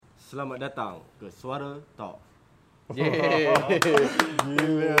Selamat datang ke Suara Talk.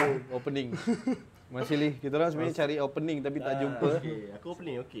 Gila. Opening. Masih Lih, kita orang sebenarnya cari opening tapi tak jumpa. Okey, aku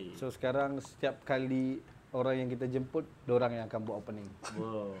opening okey. So sekarang setiap kali orang yang kita jemput, diorang yang akan buat opening.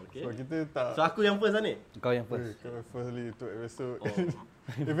 Wow, okey. So kita tak So aku yang first lah ni. Kau yang first. firstly untuk episode Oh.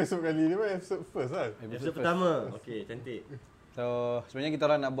 episode kali ni pun episode first lah. Episode pertama. Okey, cantik. So sebenarnya kita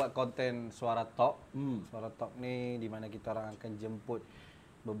orang nak buat konten Suara Talk. Hmm. Suara Talk ni di mana kita orang akan jemput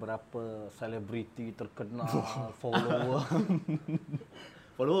beberapa selebriti terkenal, follower.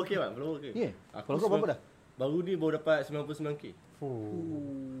 Follower okey tak? Follower okey. Ya. Follower kau berapa dah? Baru ni baru dapat 99k.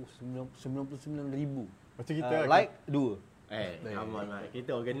 99,000. Macam kita lah. Like 2. Aman lah.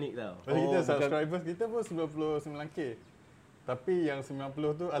 Kita organik tau. Macam kita bukan- subscribers kita pun 99k. Tapi yang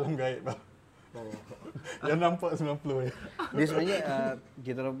 90 tu alam gaib lah. Oh. Yang nampak 90 je. Dia sebenarnya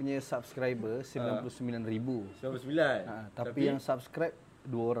kita orang punya subscriber 99,000. 99. Tapi yang subscribe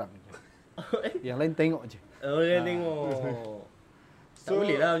 2 orang je. Yang lain tengok je. Oh, dia tengok. Tak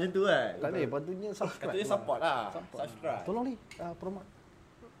boleh lah macam tu kan. Tak boleh, patutnya subscribe. Katanya support lah. Subscribe. Tolong ni promote.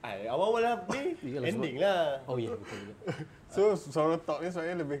 Awal-awal lah ni. Iyalah, Ending lah. Oh ya, betul. So Suara Talk ni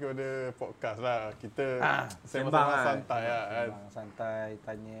sebenarnya lebih kepada podcast lah. Kita sembang sembang lah. santai lah kan. Sembang santai,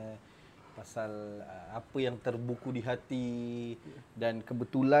 tanya pasal apa yang terbuku di hati. Dan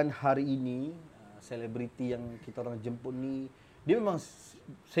kebetulan hari ini selebriti yang kita orang jemput ni, dia memang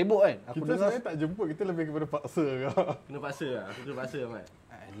sibuk kan. Aku Kita dengar sebenarnya tak jemput, kita lebih kepada paksa kau. Kena paksa lah. Aku kena paksa Ahmad.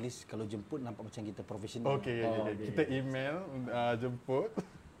 at least kalau jemput nampak macam kita profesional. Okay, Oh, okay. Kita email jemput.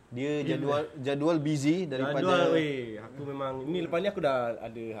 Dia jadual busy daripada Jadual weh. Aku memang ni lepas ni aku dah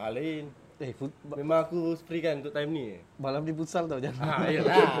ada hal lain. Memang aku free kan untuk time ni. malam di futsal tau jangan.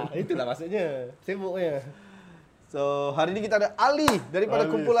 Iyalah. Itulah maksudnya. Sibuknya. So hari ni kita ada Ali daripada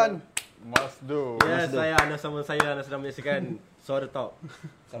Ali, kumpulan Masdo. Ya, saya anda sedang menyaksikan Suara Talk.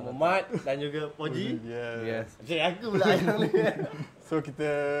 Sama Mat dan juga Poji. Yes. Cik aku pula yang ni. So kita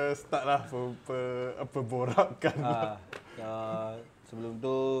start lah perborakan. Sebelum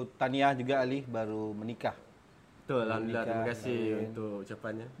tu tahniah juga Ali baru menikah. Betul, alhamdulillah. Terima Menikah kasih dan- untuk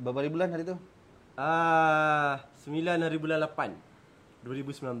ucapannya. Berapa hari bulan hari tu? 9 hari bulan 8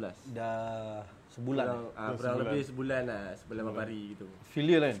 2019. Dah sebulan. Kurang sebulan. lebih sebulan lah, sebulan berapa hari gitu.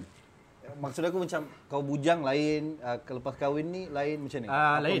 Filial kan? Maksud aku macam kau bujang lain, lepas kahwin ni lain macam ni?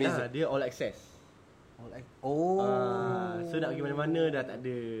 Apa Lain beza? lah, dia all access. Oh. So nak pergi mana-mana dah tak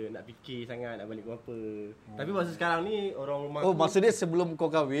ada nak fikir sangat nak balik ke apa. Tapi masa sekarang ni orang rumah Oh, aku maksud dia sebelum kau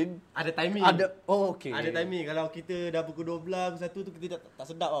kahwin ada timing. okey. Ada timing. Kalau kita dah pukul 12 ke 1 tu kita tak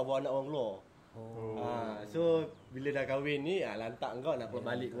sedap lah bawa anak orang keluar. So bila dah kahwin ni lantak kau nak keluar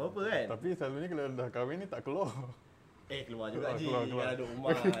balik ke apa kan. Tapi selalunya kalau dah kahwin ni tak keluar. Keluar juga je. Keluar. Kalau ada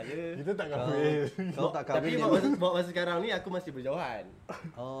rumah je. Kita tak kahwin. Kau tak kahwin Tapi dia. buat masa sekarang ni aku masih berjauhan.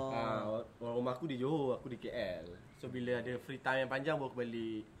 Oh. Orang rumah aku di Johor, aku di KL. So bila ada free time yang panjang baru aku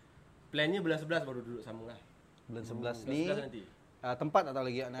balik. Plannya bulan 11 baru duduk sama lah. Bulan 11 Bulan ni 11 nanti. tempat tak tahu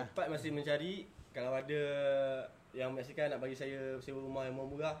lagi Ana. Tempat masih mencari. Kalau ada yang meyaksikan nak bagi saya sewa rumah yang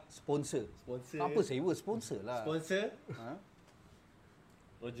murah, Sponsor. sponsor. Apa sewa sponsor lah. Sponsor Ha?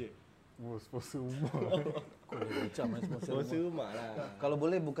 Roger. Oh, sponsor rumah. Kau dah macam sponsor Sponsor rumah. rumah lah. Kalau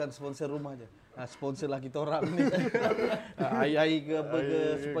boleh bukan sponsor rumah je. Sponsor lah kita orang ni. Air-air ke apa ke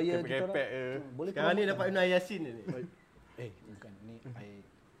supaya kita kepek-kepek orang. je. Boleh Sekarang ni promote. dapat minum air Yasin ni. Bukan ni air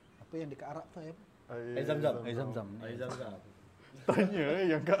apa yang dekat Arab tu air apa? Air Zam-Zam. Air Zam-Zam. Air Zam-Zam. Tanya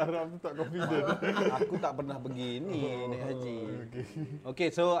yang kat Arab tu tak confident. Aku tak pernah pergi ni naik haji. Okay. Okay,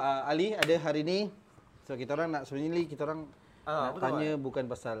 so Ali ada hari ni. So kita orang nak sebenarnya kita orang nak apa tu, tanya bukan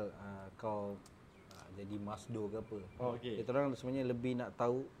pasal kau jadi Masdo ke apa. Oh, okey. Kita orang sebenarnya lebih nak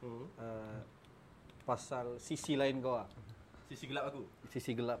tahu pasal sisi lain kau lah. Sisi gelap aku.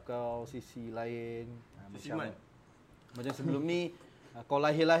 Sisi gelap kau, sisi lain. Sisi macam Mat. macam sebelum ni kau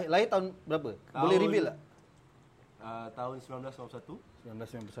lahir tahun berapa? Boleh Tahun- reveal tak? Tahun 1991.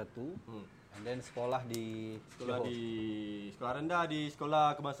 1991. And then sekolah di Sekolah Johor. di sekolah rendah di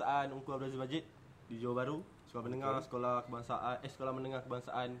Sekolah Kebangsaan Ungku Abdul Aziz Majid di Johor Bahru. Sekolah menengah Sekolah menengah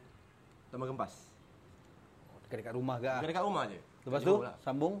kebangsaan Taman Kempas. Dekat rumah ke? Dekat rumah je. Lepas Kat tu Johor lah.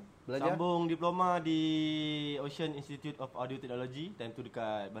 sambung belajar. Sambung diploma di Ocean Institute of Audio Technology, time tu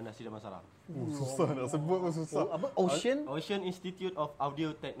dekat Bandar Sri Damansara. Susah nak sebut pun susah. Apa? Ocean? Ocean Institute of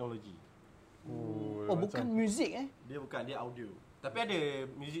Audio Technology. Oh, bukan muzik Dia bukan, dia audio. Tapi ada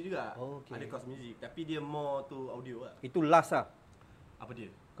muzik juga. Oh, okey. Ada course muzik, tapi dia more to audio lah. Itu last lah Apa dia?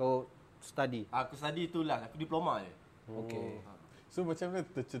 kau study. Aku study tu lah, aku diploma je. Okay. So macam mana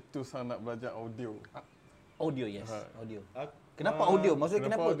tercetus nak belajar audio? Audio, yes. Audio. Aku, Kenapa audio? Maksudnya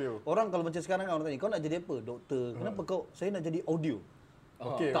kenapa kenapa? audio? Orang kalau macam sekarang kan orang tanya, kau nak jadi apa? Doktor. Kenapa kau? Saya nak jadi audio.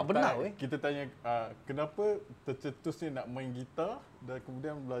 Tak pernah weh. Kita tanya kenapa tercetusnya nak main gitar dan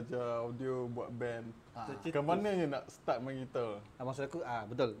kemudian belajar audio buat band. Ke mananya nak start main gitar? Maksud aku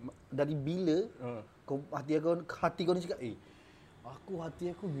betul. Dari bila kau hati kau ni cakap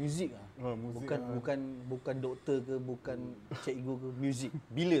hati aku muzik muzik bukan doktor ke, bukan cikgu ke, muzik.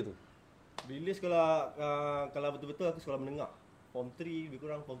 Bila tu? Bila sekolah kalau betul-betul aku sekolah menengah. Form 3 lebih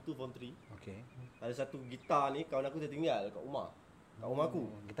kurang, form 2, form 3. Okey. Ada satu gitar ni kawan aku tertinggal kat rumah. Kat rumah aku.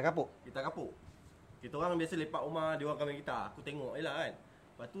 Kita kapuk. Gitar kapuk. Kita orang biasa lepak rumah, dia orang akan main gitar. Aku tengok je lah kan.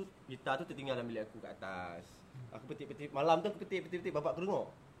 Lepas tu gitar tu tertinggal dalam bilik aku kat atas. Aku petik-petik, malam tu aku petik-petik, bapak aku dengar.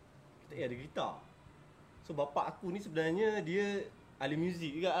 Kita ada gitar. So bapak aku ni sebenarnya dia ahli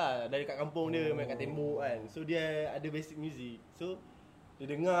muzik juga lah. Dari kat kampung dia, main kat tembok kan. So dia ada basic muzik. So dia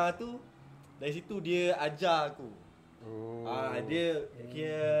dengar tu, dari situ dia ajar aku. Dia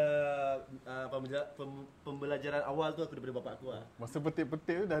kira pembelajaran awal tu aku daripada bapak aku lah. Masa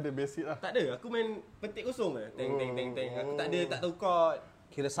petik-petik tu dah ada basic lah. Tak ada, aku main petik kosong je. Teng. Aku tak tahu chord.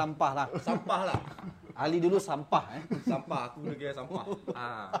 Kira sampah lah. Sampah lah. Ali dulu sampah Sampah, aku dulu kira sampah.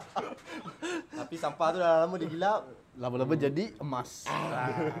 Tapi sampah tu dah lama dia gilap. Lama-lama jadi emas.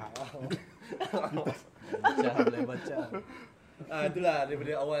 Boleh baca. Itulah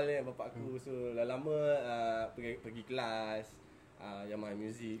daripada awal ni bapak aku. So dah lama pergi kelas Yamaha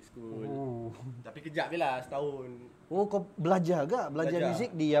Music School. Tapi kejap je lah, setahun. Kau belajar ke? Belajar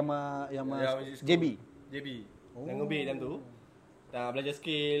muzik di Yamaha Music School. JB. Dengan Ngobek time tu. Belajar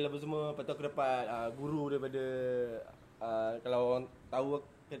skill apa semua. Lepas tu aku dapat guru daripada kalau orang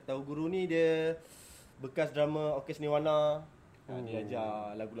tahu guru ni, dia bekas drama Orkes Nirwana. Dia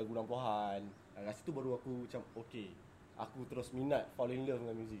ajar lagu-lagu 60-an. Kat situ baru aku macam okey, aku terus minat, fall in love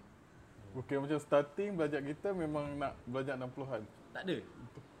dengan muzik. Okey, macam starting belajar gitar memang nak belajar 60-an? Tak ada.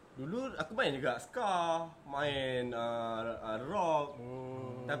 Dulu aku main juga ska, main rock.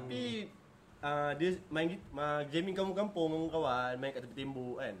 Tapi dia main jamming kampung-kampung, kawan main kat tepi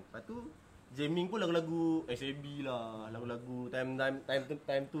tembok kan. Lepas tu jamming pun lagu-lagu SAB lah, lagu-lagu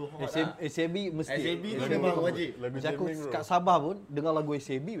time tu hot lah. SAB mesti. SAB tu memang wajib. Lagu Macam aku jamming bro. kat Sabah pun dengar lagu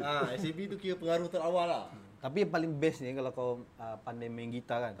SAB. SAB tu kira pengaruh terawal lah. Tapi yang paling best ni kalau kau pandai main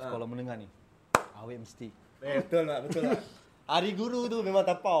gitar kan, sekolah menengah ni, awet mesti. Betul lah. Hari guru tu memang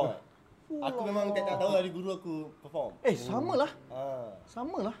tapau. Aku memang tak tahu hari guru aku perform. Samalah.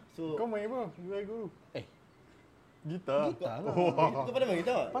 Samalah. So Kau main apa? Guru? Gitar? Gitar lah. kau pada main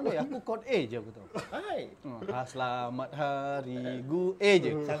gitar? Pandai aku chord A je aku tahu. Hai. Selamat hari A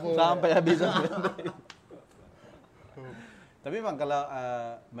je. Sama. Sampai habis. Tapi memang kalau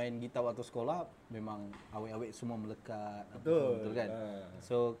main gitar waktu sekolah memang awet-awet semua melekat. Betul kan?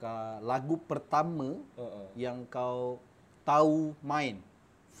 So lagu pertama yang kau tahu main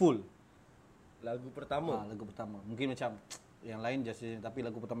full. Lagu pertama. Lagu pertama. Mungkin macam yang lain just tapi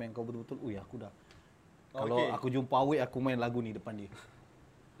lagu pertama yang kau betul-betul, aku dah. Kalau aku jumpa awet aku main lagu ni depan dia.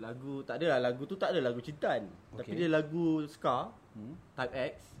 Lagu tak ada lah, lagu tu tak ada lagu cintaan. Tapi dia lagu ska, Type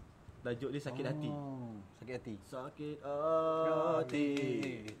X. Tajuk dia Sakit Hati. Sakit hati. Sakit hati.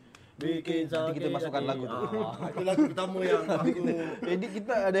 Bikin sakit. Nanti kita masukkan lagu tu. Itu lagu pertama yang aku Edit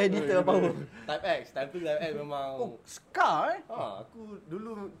kita ada editor apa? Type X. Time tu Type X memang Ska aku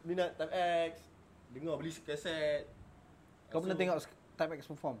dulu minat Type X. Dengar beli kaset. Kau pernah tengok Type X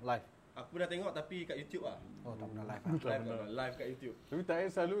perform live? Aku pernah tengok tapi kat YouTube lah. Tak pernah live. Live kat YouTube. Tapi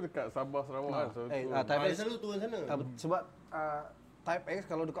tak selalu dekat Sabah, Sarawak kan. So, Type Dia X selalu turun sana. sebab Type X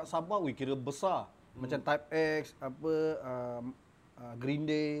kalau dekat Sabah kira besar. Macam Type X Green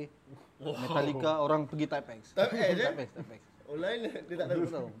Day, Metallica, orang pergi Type X. Type X je? Type X. Online dia tak tahu.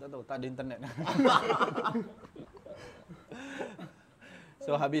 Tak tahu, tak ada internet.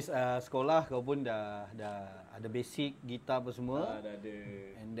 So habis sekolah kau pun dah ada basic gitar apa semua. Dah ada.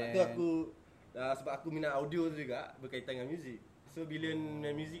 And Lepas tu then aku sebab aku minat audio tu juga berkaitan dengan muzik. So bila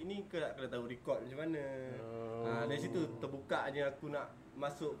main muzik ni kau nak kena tahu record macam mana. Dari situ terbukanya aku nak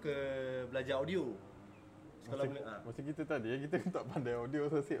masuk ke belajar audio. Sekolah macam kita tadi, kita tak pandai audio,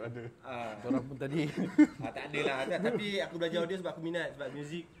 sesip ada. korang pun tadi Tak ada lah. Tapi aku belajar audio sebab aku minat, sebab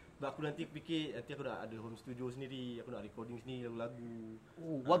muzik. Sebab aku nanti fikir nanti aku nak ada home studio sendiri, aku nak recording sendiri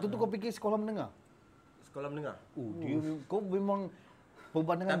lagu-lagu. waktu tu kau fikir sekolah menengah? Sekolah menengah. Kau memang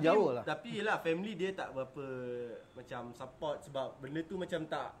perbandingan jauh lah. Tapi yelah, family dia tak berapa macam support sebab benda tu macam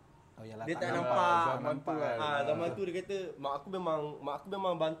tak. Yalah, Dia tak nampak nampak. zaman tu kan. Zaman tu dia kata mak aku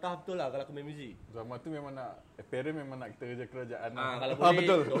memang bantah betul lah kalau aku main muzik. Zaman tu memang nak, parent memang nak kita kerja kerajaan. Kalau boleh.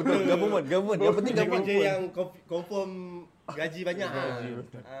 Betul. Government. Yang penting Dia government. kerja yang confirm gaji banyak.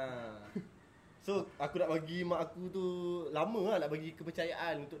 So aku nak bagi mak aku tu lama lah, nak bagi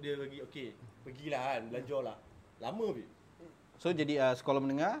kepercayaan untuk dia bagi okey, pergilah kan, belajarlah. Lama weh. So jadi sekolah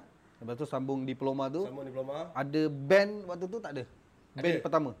menengah, lepas tu sambung diploma tu. Sama diploma. Ada band waktu tu tak ada? Band Ada.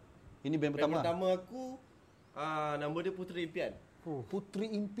 pertama. Ini band Band pertama. pertama aku nama dia Putera Impian. Puteri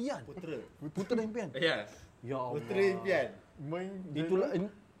Impian. Putera Impian. Yes. Ya Allah. Putera Impian. Main Itulah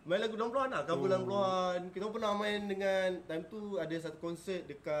Main lagu 60-an lah, cover lagu 60-an. Kita pernah main dengan, time tu ada satu konsert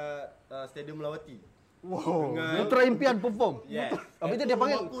dekat Stadium Melawati. wow. Dengan Putera Impian perform. Yes. Habis tu dia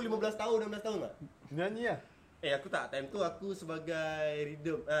panggil Aku 15 tahun, 16 tahun tak? Nyanyi lah. Aku tak, time tu aku sebagai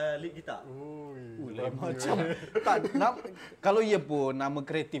rhythm, lead gitar. lain macam. Tak, kalau ia pun nama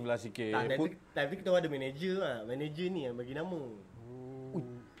kreatif lah sikit. Tak, time tu kita ada manager lah. Manager ni yang bagi nama.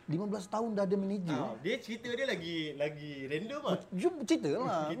 15 tahun dah ada manager. Dia cerita dia lagi random lah. Jom cerita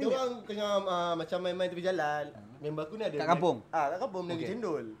lah. Kita orang tengah macam main-main tepi jalan. Member aku ni ada Kat kampung? Kat kampung menaga Okey.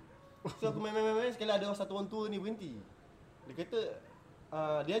 cendol. So aku main-main sekali ada satu orang tua ni berhenti. Dia kata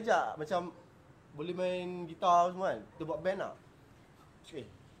dia ajak macam boleh main gitar semua kan. Kita buat band lah.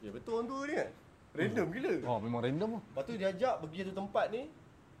 Ya betul orang tua ni kan. Random gila. Oh, memang random lah. Lepas tu dia ajak pergi satu tempat ni.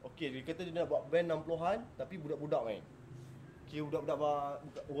 Okey, dia kata dia nak buat band 60-an tapi budak-budak main. Kira budak-budak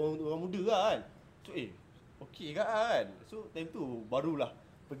orang muda lah kan. So okey kan. So time tu barulah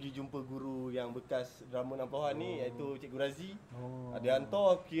pergi jumpa guru yang bekas drama 60-an ni iaitu Cikgu Razi. Dia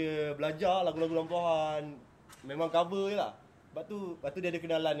hantar kira belajar lagu-lagu 60-an. Memang cover je lah. Lepas tu dia ada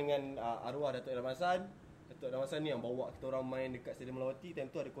kenalan dengan arwah Datuk Idham Hassan. Datuk Idham Hassan ni yang bawa kita orang main dekat Stadium Melawati. Time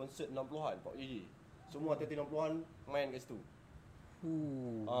tu ada konsert 60-an, Pak JJ. Semua artis 60-an main kat situ.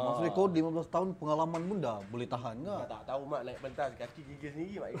 Maksudnya kau 15 tahun pengalaman pun dah boleh tahan ke? Tak tahu mak naik pentas kaki gigil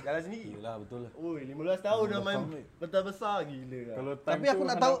sendiri, mak jalan sendiri. Yelah, betul lah. Oi, 15 tahun dah 15 main tahun, pentas besar gila kan. Kalau time Tapi aku tu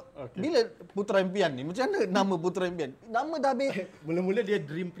nak Hana- tahu Okey. bila Putera Impian ni, macam mana nama Putera Impian? Nama dah habis. Mula-mula dia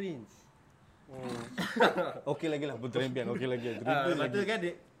Dream Prince. Okey lagi lah Putera Impian, okey lagi. Lepas tu kan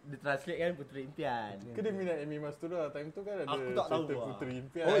dia translate kan Putera Impian. Ke dia minat Amy Mastura time tu kan ada Aku tak tahu cerita lah. Puteri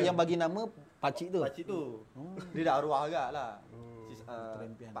Impian. Oh, yang bagi nama pakcik tu. Pakcik tu. Dia dah arwah agak lah. Putera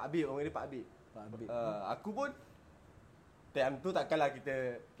Impian. Pak Habib, orang dia Pak Habib. Pak Habib. Aku pun time tu takkanlah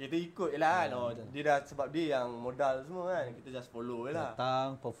kita ikut je lah kan. Dia dah sebab dia yang modal semua kan. Kita just follow je lah.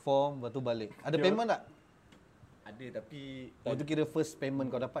 Datang, perform, lepas tu balik. Ada payment tak? Ada tapi Oh, itu kira first payment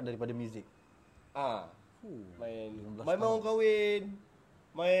kau dapat daripada music. main 15 main orang kahwin.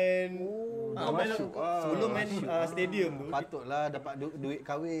 Main main masuk. sebelum main stadium tu. Patutlah dapat duit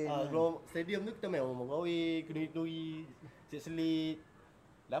kahwin. Sebelum stadium tu kita main orang kahwin, kenduri-kenduri, selit-selit.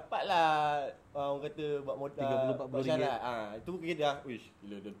 Dapatlah orang kata buat modal 30-40 buat syarat. Itu kira dah wish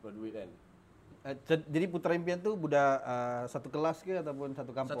gila dah dapat duit kan. Jadi Putera Impian tu budak satu kelas ke ataupun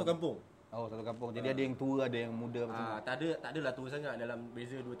satu kampung? Satu kampung. Oh, satu kampung. Jadi ada yang tua, ada yang muda macam mana? Tak adalah tua sangat dalam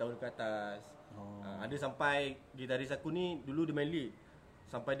beza 2 tahun ke atas. Ada sampai gitaris aku ni dulu dia main lead.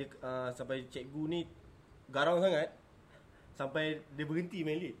 Sampai cikgu ni garang sangat sampai dia berhenti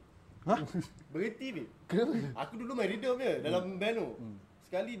main lead. Berhenti ni. Kenapa? Aku dulu main rhythm je dalam band tu.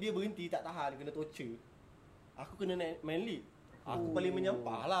 Sekali dia berhenti tak tahan kena torture. Aku kena main lead. Aku paling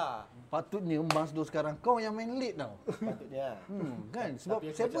menyampah lah. Patutnya Masdo sekarang kau yang main lead tau. Patutnya. Kan? Sebab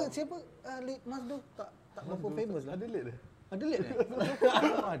Tapi aku siapa lead Masdo tak berapa famous lah. Ada lead dah. Ada lead eh?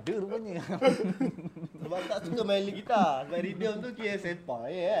 Ada rupanya. Sebab tak suka main lead gitar. Sebab rhythm tu kira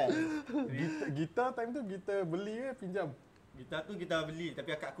senpai kan. Gitar time tu kita beli ke pinjam? Gitar tu kita beli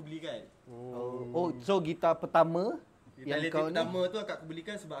tapi akak aku belikan. Oh, so gitar pertama Gitar yang elektrik kau ni. pertama tu akak aku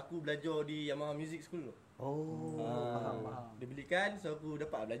belikan sebab aku belajar di Yamaha Music School tu. Oh, faham. Dia belikan so aku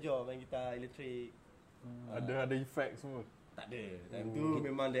dapat belajar main gitar elektrik. Ada efek semua. Tak ada. Time tu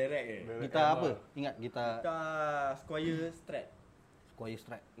memang direct je. Gitar apa? Ingat gitar Gitar Squire Strat. Squire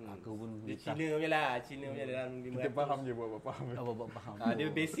Strat. Aku pun Dia gitar. Cina punya lah. Cina punya dalam 500. Kita faham je buat faham. Apa faham. Dia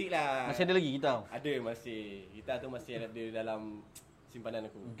basic lah. Masih ada lagi gitar? Ada masih. Gitar tu masih ada dalam simpanan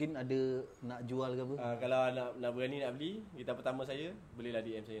aku. Mungkin ada nak jual ke apa? Kalau nak berani nak beli gitar pertama saya, bolehlah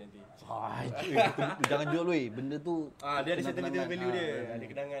DM saya nanti. Jangan jual weh. Benda tu Dia ada sentimental kenang-kenangan. value dia. Ada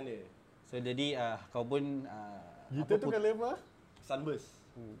kenangan dia. So jadi kau pun Gitar tu colour apa? Sunburst.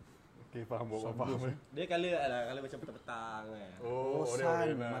 Okay, faham buat faham. Dia colour macam petang-petang kan. Oh,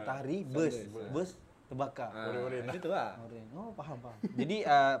 oranye sun, lah. matahari, bus terbakar. Oranye-oranye lah. Itu lah. Oren. Oh, faham. Jadi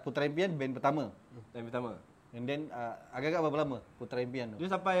Putera Impian band pertama. Yang pertama. And then agak-agak berapa lama Putera Impian tu? Dia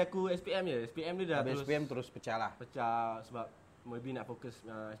sampai aku SPM je. SPM dia dah Habis terus SPM terus pecah lah. pecah sebab maybe nak fokus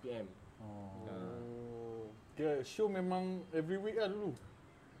SPM. Kira show memang every week lah dulu.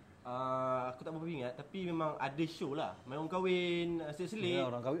 Aku tak berapa ingat tapi memang ada show lah. Main orang kahwin, selit-selit. Ya,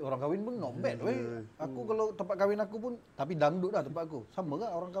 orang kahwin pun not bad weh. Aku kalau tempat kahwin aku pun tapi dangdut dah tempat aku. Sama ke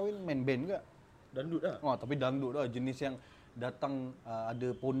orang kahwin main band ke? Dangdut lah. Oh, tapi dangdut dah jenis yang datang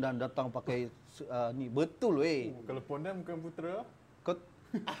ada pondan datang pakai ni betul weh. Kalau Pondan bukan putera, Kau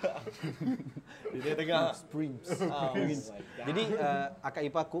Dia tengah Prince. Oh Prince. my God. Jadi akak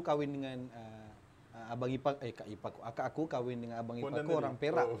ipar aku kahwin dengan abang ipar kak ipar aku. Akak aku kahwin dengan abang ipar Pondan aku tadi. orang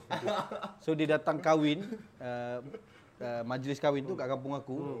Perak. Oh. So dia datang kahwin majlis kahwin tu kat kampung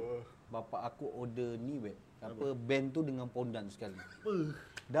aku. Bapak aku order ni weh. Apa band tu dengan pondan sekali.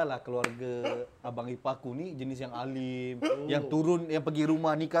 Dah lah keluarga abang ipar aku ni jenis yang alim, yang turun yang pergi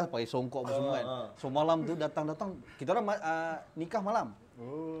rumah nikah pakai songkok apa semua kan. So malam tu datang-datang kita orang nikah malam.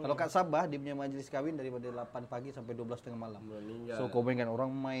 Kalau kat Sabah dia punya majlis kahwin daripada 8 pagi sampai 12 tengah malam. Meninggal. So kau bayangkan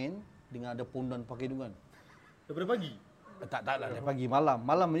orang main dengan ada pondan pakai tu kan. Daripada pagi. Tak lah dia pagi malam.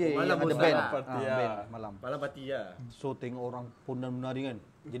 Malam je Malam yang ada pun band. salah. Party Band lah. malam. Malam parti lah. So tengok orang pondan menari kan.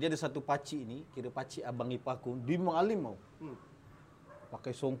 Jadi ada satu pakcik ni, kira pakcik abang ipar aku, dia memang alim tau.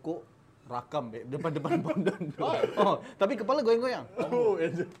 Pakai songkok, rakam depan-depan pondan tu. Tapi kepala goyang-goyang. Oh,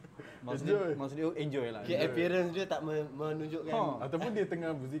 enjoy. Maksud dia enjoy lah. Okay, appearance dia tak menunjukkan. Ataupun dia tengah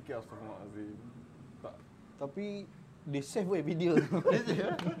berzikir, astagfirullahalazim. Tak. Tapi dia save weh video.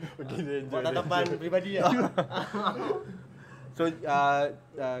 Okey, dia enjoy. Buat tatapan peribadi lah. So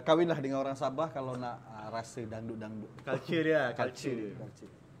kahwinlah dengan orang Sabah kalau nak rasa dangdut-dangdut. Culture dia lah, culture dia.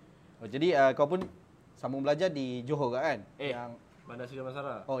 Oh, jadi kau pun sambung belajar di Johor kan? Yang Bandar Seri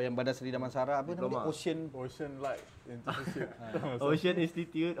Damansara. yang Bandar Seri Damansara apa nama dia? Diploma. Ocean Light Institute. Ocean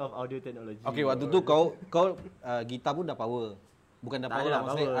Institute of Audio Technology. Okey, waktu tu kau gitar pun dah power. Bukan dah Tak power ada lah, lah,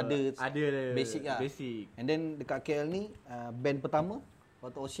 maksudnya power. ada basic lah. Basic. And then dekat KL ni band pertama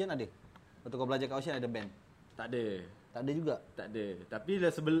waktu Ocean ada. Waktu kau belajar kat Ocean ada band. Tak ada. Tak ada juga. Tak ada. Tapi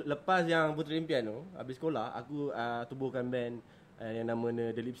lepas yang Puteri Impian tu, habis sekolah, aku tubuhkan band yang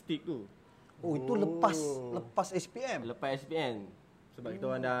namanya The Lipstick tu. Oh, itu lepas SPM. Lepas SPN. Sebab kita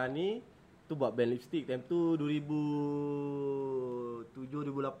orang dah ni tu buat band Lipstick. Time tu 2007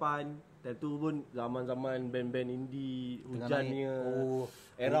 2008. Time tu pun zaman-zaman band-band indie, Tengah hujan naik. punya Oh.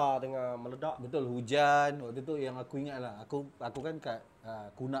 era tengah meledak. Betul, hujan. Waktu tu yang aku ingat lah. Aku kan kat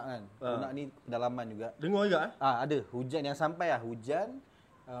Kunak kan. Kunak ni pedalaman juga. Dengar juga Ada hujan yang sampai lah. Hujan.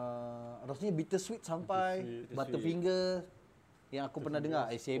 Rasanya Bittersweet sampai. Bittersweet. Butterfinger. Yang aku pernah dengar.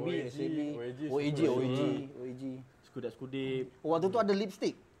 SAB, OAG, OAG. Skudip-skudip. Oh, waktu tu ada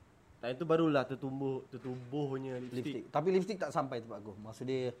Lipstick. Time tu barulah tertumbuhnya Lipstick. Tapi Lipstick tak sampai tempat aku. Maksud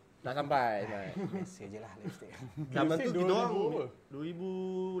dia Tak sampai. biasa je lah Lipstick. Zaman tu Lipstick kita orang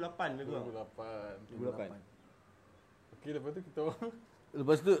 2000 2008 lebih kurang. 2008. 2008. Okey, lepas tu kita orang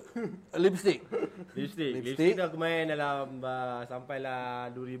Lepas tu Lipstick. Lipstick tu aku main dalam sampailah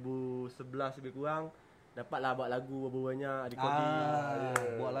 2011 lebih kurang. Dapatlah buat lagu berapa banyak, recording.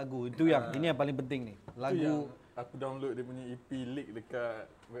 Buat lagu. Itu ini yang paling penting ni. tu yang Lagu aku download dia punya EP leak dekat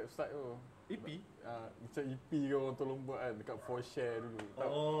website tu. EP? Macam EP ke orang tolong buat kan dekat 4Share dulu.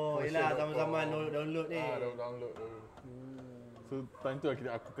 Oh, 4Share.com. yelah zaman-zaman download ni. Download tu. So time tu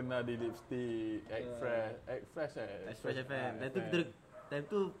akhirnya aku kenal di Lipstick, Act Fresh Express FM. Time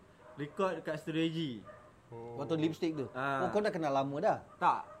tu record dekat Studio AG. waktu Lipstick tu. Ah. Oh, kau dah kenal lama dah.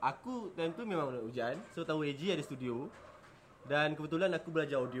 Tak, aku time tu memang nak hujan. So tahu AG ada studio. Dan kebetulan aku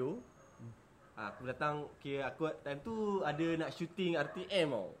belajar audio. Aku datang, aku time tu ada nak shooting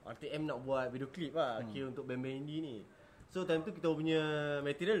RTM tau. RTM nak buat video klip lah untuk band-band indie ni. So time tu kita punya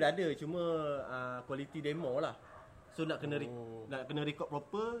material dah ada, cuma quality demo lah. So nak kena record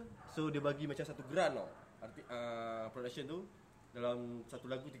proper. So dia bagi macam satu grant tau. Production tu dalam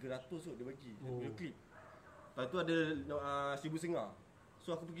satu lagu 300 tu dia bagi video klip. Lepas tu ada 1,500.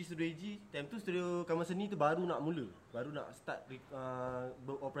 So aku pergi studio AG. Time tu studio Kamar Seni tu baru nak mula. Baru nak start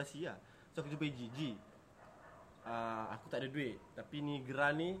beroperasi lah. So aku jumpa AG. G, aku tak ada duit. Tapi ni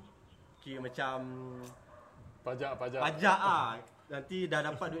grant ni kira macam Pajak. pajak ah. Nanti dah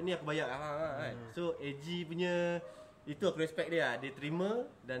dapat duit ni aku bayar kan. So AG punya itu aku respect dia. Dia terima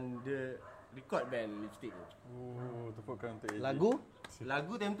dan dia record band Lipstick tu. Oh, tepukan untuk AJ. Lagu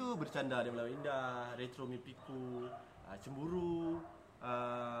Lagu time tu bercanda dia Melayu Indah, Retro Mipiku, Cemburu,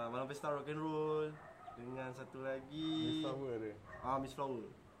 Malam Pesta Rock and Roll dengan satu lagi Miss Flower dia. Miss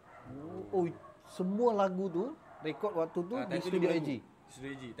Flower. Oh, semua lagu tu rekod waktu tu di Time tu studio dia AG. Studio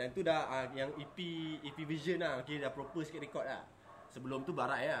AG. Time tu dah yang EP version lah. Okay, dah proper sikit record lah. Sebelum tu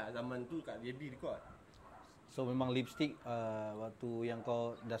barat lah. Zaman tu kat JB record. So memang Lipstick waktu yang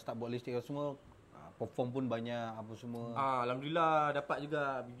kau dah start buat Lipstick semua perform pun banyak apa semua. Alhamdulillah dapat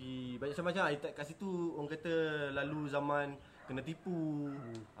juga pergi banyak macam-macam. Kat situ orang kata lalu zaman kena tipu.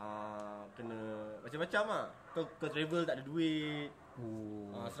 Kena macam-macam lah. Kau travel tak ada duit.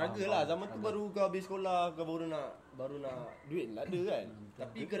 Struggle lah. Zaman tu baru kau habis sekolah, kau baru nak duit tak ada kan.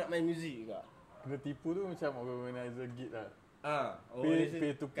 Tapi kau nak main muzik juga. Kena tipu tu macam organizer gig lah.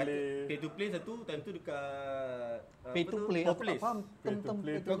 Pay to play. Pay to play satu, time tu dekat Pay to play. Aku tak faham Pay to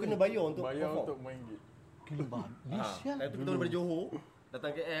play tu Kau kena bayar untuk bayar perform. untuk main gig. Gila babi sial. Time tu kita daripada Johor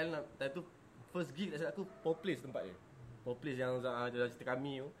datang KL, time tu first gig tak silap aku Four Place tempat dia. Four Place yang dalam cerita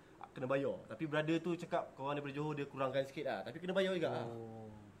kami tu kena bayar. Tapi brother tu cakap korang daripada Johor dia kurangkan sikit lah. Tapi kena bayar juga.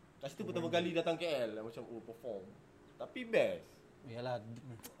 Kat situ pertama kali datang KL macam perform. Tapi best. Yalah,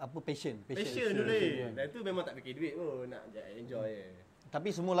 apa passion Passion tu ni. Dan tu memang tak fikir duit pun, nak enjoy je. Tapi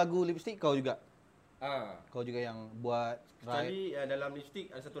semua lagu Lipstick kau juga. Ah, Kau juga yang buat sekali dalam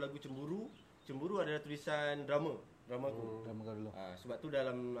Lipstick ada satu lagu Cemburu. Cemburu ada tulisan drama aku. drama kau dulu. Sebab tu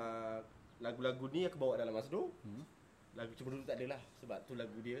dalam lagu-lagu ni aku bawa dalam Masdo. Lagu Cemburu tu tak ada lah. Sebab tu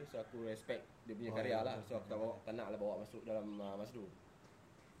lagu dia, so aku respect dia punya karya lah. So aku tak nak lah bawa masuk dalam Masdo.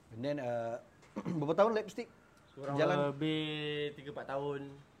 And then berapa tahun Lipstick? Kurang Jalan lebih 3-4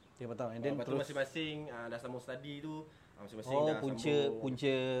 tahun. 3 tahun. And then Lepas tu terus masing-masing dah sambung study tu. Masing-masing dah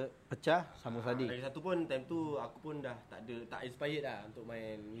punca pecah sambung study. Lagi satu pun time tu aku pun dah tak inspired lah untuk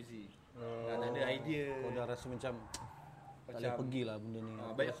main muzik. Dah tak ada idea. Kau dah rasa macam tak boleh pergilah benda ni.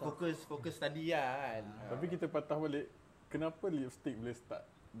 Baik fokus study lah kan. Tapi kita patah balik, kenapa Lipstick boleh start?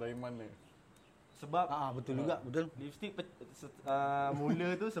 Dari mana? Sebab betul juga, betul. Lipstick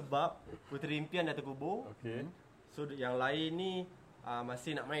mula tu sebab Puteri Impian dah terkubur. Okay. So yang lain ni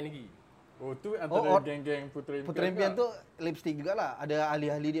masih nak main lagi. Oh, tu antara Oh, geng-geng Puteri Impian. Puteri Impian tu Lipstick jugalah. Ada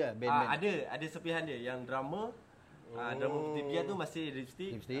ahli-ahli dia, band-band. Ada sepihan dia yang drama. Drama Puteri Impian tu masih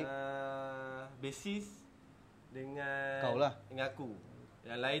Lipstick. Basis dengan Kau lah. dengan aku.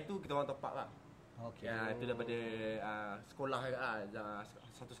 Yang lain tu kita orang top up lah. Okey. Itu daripada sekolah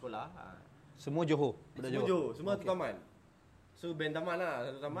satu sekolah. Semua Johor. Budak Semua Johor, semua satu taman. So band taman lah,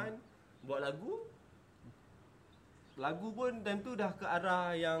 satu taman. Buat lagu. Lagu pun time tu dah ke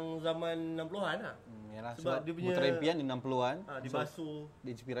arah yang zaman 60-an lah. Yalah, Sebab dia punya Puteri Impian di 60-an. dibasuh.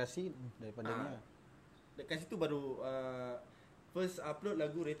 Diinspirasi daripadanya. Dekat situ baru first upload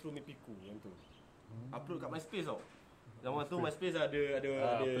lagu Retro Mipiku yang tu. Upload kat MySpace tau. Zaman tu MySpace ada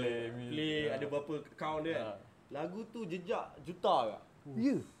play ada berapa account dia kan. Lagu tu jejak juta kak.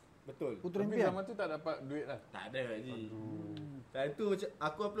 Ya. Betul. Puteri Tapi Impian. zaman tu tak dapat duit lah. Tak ada Haji. Time tu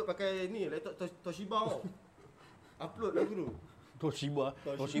aku upload pakai ni laptop Toshiba tau. Upload lagu tu. Toshiba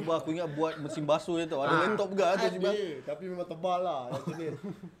aku ingat buat mesin basuh dia tu. Ada laptop juga Toshiba. Ada, tapi memang tebal lah yang jenis.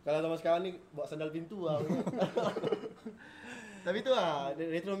 Kalau zaman sekarang ni buat sandal pintu lah. Tapi tu lah,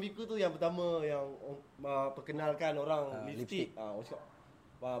 Retro Miku tu yang pertama yang perkenalkan orang Lipstick. Orang cakap,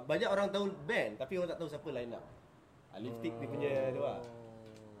 banyak orang tahu band tapi orang tak tahu siapa line up. Lipstick dia punya tu lah.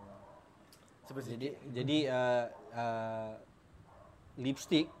 Jadi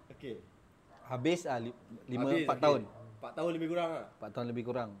Lipstick Okey. habis 4 Habis, tahun. 4 tahun lebih kurang lah. 4 tahun lebih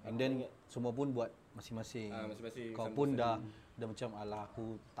kurang. And then semua pun buat masing-masing. Masing-masing Kau sambung pun dah macam alah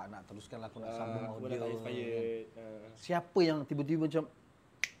aku tak nak teruskan lah, aku nak sambung Aku audio. dah tak inspired. Siapa yang tiba-tiba macam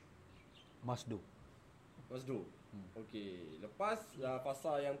Masdo? Masdo. Okey, lepas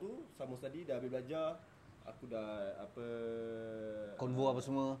fasa yang tu sambung study dah habis belajar, aku dah Konvo apa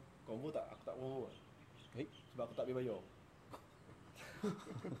semua? Konvo tak, aku tak konvo. Eh? Sebab aku tak habis bayar.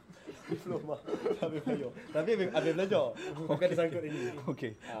 Diploma tak habis bayar. Tapi habis belajar. Bukan disangkut ini.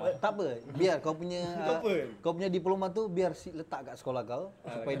 Okey. Tak apa, biar kau punya kau punya diploma tu biar letak kat sekolah kau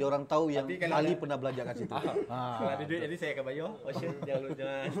supaya dia orang tahu yang kalau Ali ada- pernah belajar kat situ. Kalau ada duit nanti saya akan bayar. Ocean jangan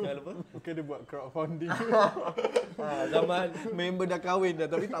lupa. Mungkin dia buat crowdfunding. Zaman Member dah kahwin dah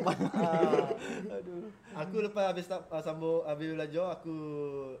tapi tak bayar. aku lepas habis habis belajar aku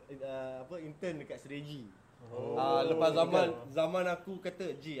intern dekat Sereji. Lepas zaman aku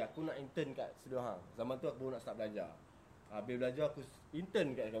kata, "Ji, aku nak intern kat Studio Hang." Zaman tu aku baru nak start belajar. Habis belajar aku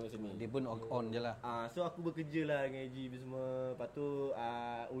intern kat kampus sini. Dia pun on je lah. So aku bekerja lah dengan Ji semua. Lepas tu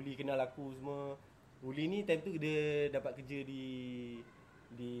Uli kenal aku semua. Uli ni time tu dia dapat kerja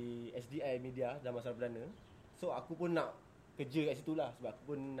di SDI Media dalam masa perdana. So aku pun nak kerja kat situ lah sebab aku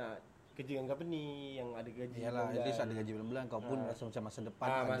pun nak kerja dengan company yang ada gaji. Yalah, at least ada gaji bulan-bulan, kau pun rasa macam masa depan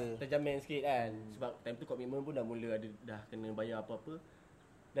ada. Terjamin sikit kan. Sebab time tu komitmen pun dah mula dah kena bayar apa-apa.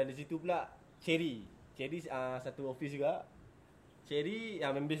 Dan di situ pula Cherry satu office juga. Cherry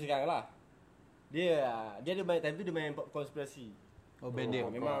yang member sekarang lah. Dia ada main time tu dia main pop konspirasi. Oh, band dia.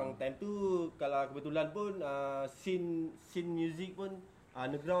 Memang time tu kalau kebetulan pun scene music pun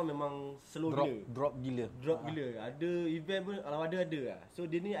underground memang slow Drop gila. Drop gila. Ada event pun kalau ada lah. So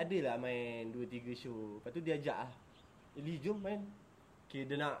dia ni ada lah main 2-3 show. Lepas tu dia ajak lah. Eli jom main. Okay,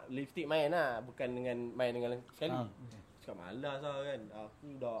 dia nak Lipstick main lah. Bukan main dengan sekali. Cakap malas lah kan. Aku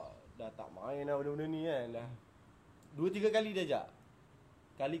dah tak main lah benda-benda ni kan. Dah 2-3 kali dia ajak.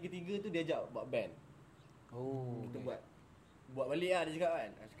 Kali ketiga tu dia ajak buat band. Oh. Kita buat. buat balik lah dia cakap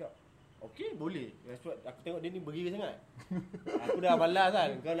kan. Aku cakap okey boleh. Sebab aku tengok dia ni beria sangat. Aku dah malas kan.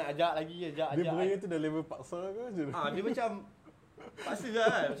 Kau nak ajak lagi, ajak. Dia beria tu dah level paksa ke macam tu? Dia macam paksa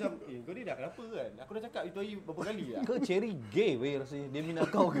kan. Macam kau ni dah kenapa kan. Aku dah cakap itu hari berapa kali lah. Kau Cherry gay weh rasanya. Dia minat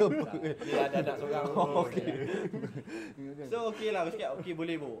kau ke apa? Dia ada anak seorang. Okey. So okey lah. Aku cakap okey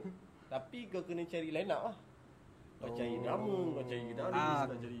boleh bo. Tapi kau kena cari line up lah. Kau cari drama, kau cari gitaris,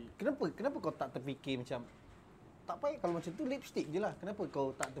 kau cari. Kenapa kau tak terfikir macam tak payah kalau macam tu lipstick je lah. Kenapa kau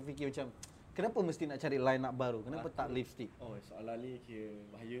tak terfikir macam kenapa mesti nak cari line up baru? Kenapa tak lipstick? Oh, soalan ni kira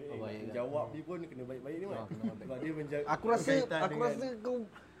bahaya ni. Bahaya kan? Jawab dia pun kena baik-baik ni kan. Sebab dia menjaga. Aku rasa kau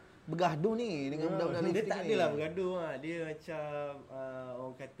bergaduh ni dengan budak-budak Dia lipstick tak ni. adalah bergaduh lah. Dia macam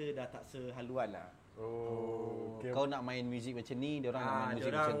orang kata dah tak sehaluan lah. Oh, okay. Kau nak main muzik macam ni, dia orang nak main muzik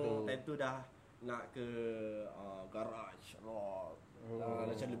macam tu. Time tu dah nak ke garage, rock,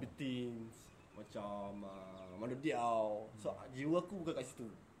 macam Libertines, macam Mano Diao. So jiwa aku bukan kat situ.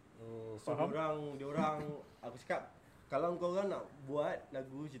 So dia orang aku cakap kalau kau orang nak buat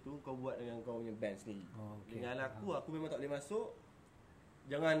lagu situ kau buat dengan kau punya band sendiri. Dengan aku memang tak boleh masuk.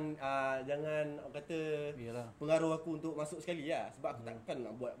 Jangan orang kata Yalah. pengaruh aku untuk masuk sekali lah. Sebab aku takkan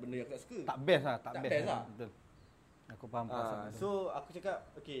nak buat benda yang aku tak suka. Tak best lah, tak Tak best best lah. Betul. Aku faham perasaan. So aku cakap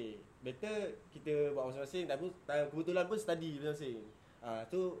okay, better kita buat masing-masing. Dan kebetulan pun study masing-masing.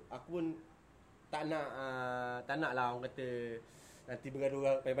 Tu aku pun tak nak lah orang kata nanti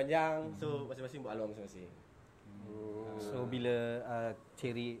bergaduh panjang. So masing-masing buat aluan masing-masing. So bila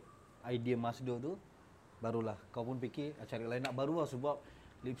Cherry idea Masdo tu, barulah kau pun fikir cari line up baru lah sebab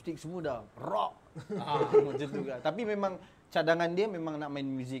lipstick semua dah rock. Macam tu kan. Tapi memang cadangan dia memang nak main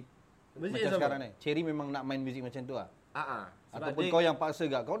muzik Muzik macam sama. sekarang ni. Cherry memang nak main muzik macam tu lah. Sebab Ataupun dia kau yang paksa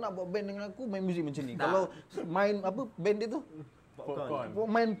gak, kau nak buat band dengan aku main muzik macam ni. Tak. Kalau main apa band dia tu, Popcorn.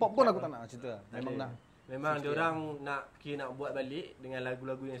 main popcorn aku tak nak macam tu lah. Memang nak. Memang dia orang nak buat balik dengan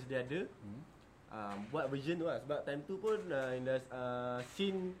lagu-lagu yang sedia ada. Buat version tu lah. Sebab time tu pun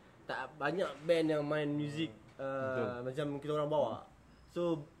scene tak banyak band yang main muzik macam kita orang bawa.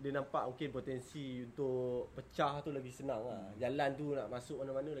 So dia nampak mungkin potensi untuk pecah tu lagi senang lah. Jalan tu nak masuk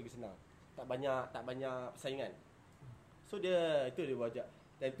mana-mana lagi senang. Tak banyak persaingan. So dia buat ajak.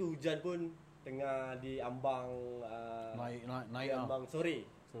 Time tu hujan pun tengah di ambang Naik di ambang sore.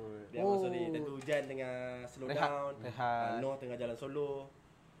 Di ambang sore. Time tu hujan tengah slow down. Rehat. Noh tengah jalan solo.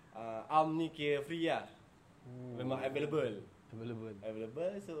 Am ni kira free lah. Memang available.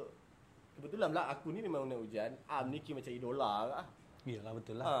 So kebetulan lah aku ni memang nak hujan. Am ni kira macam idola lah. Iyalah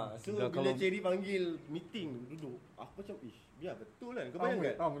betul lah. So Juga bila Cherry panggil meeting duduk, aku macam biar betul kan. Kau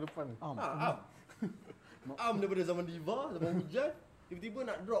bayangkan? Depan. Am daripada zaman Diva, zaman hujan, tiba-tiba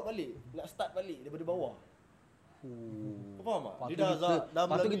nak drop balik, nak start balik daripada bawah. Kau faham tak? Dia dah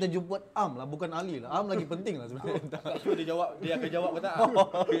Lepas tu kita jumpa Am lah, bukan Ali lah. Am lagi penting lah sebenarnya. tak sure dia akan jawab ke tak.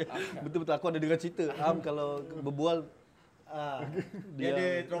 Betul-betul aku ada dengar cerita Am kalau berbual Dia ada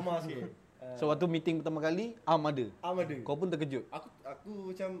trauma sikit. so waktu meeting pertama kali Am ada. Kau pun terkejut.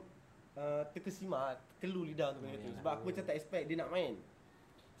 Aku macam terkesima, terkelu lidah tu kata. Sebab aku macam tak expect dia nak main.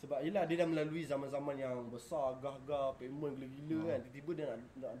 Sebab yelah dia dah melalui zaman-zaman yang besar, gah-gah, payment gila-gila kan. Tiba-tiba dia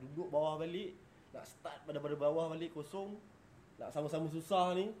nak duduk bawah balik, nak start pada bawah balik kosong, nak sama-sama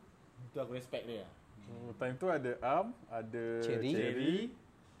susah ni. Tu aku respect dia. Time tu ada Am, ada Cherry,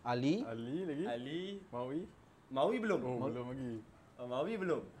 Ali lagi, Maui Belum. belum lagi. Maui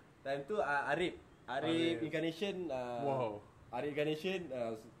belum. Time tu Arif Incarnation. Wow. Arif Incarnation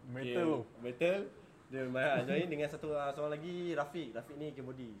Metal. Dia join dengan satu seorang lagi Rafiq ni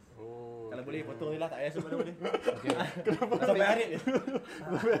Keyboardist. Kalau boleh potong ni lah, tak payah sebab boleh. Okey. Kenapa sampai Arif ni?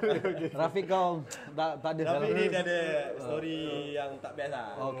 Rafiq kau tak ada Rafiq ni dia ada story yang tak best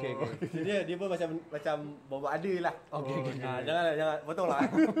lah. Okey. Dia pun macam bawa ada lah. Okey. Jangan potong lah.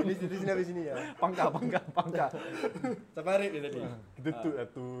 Di sini habis sini lah. Pangkar. Sampai Arif dia tadi. Kita tut lah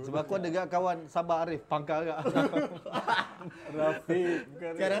tu. Sebab aku ada gak kawan Sabah Arif, pangkar gak. Rafiq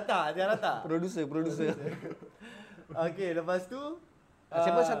bukan. Tiarata. Producer. Okey, lepas tu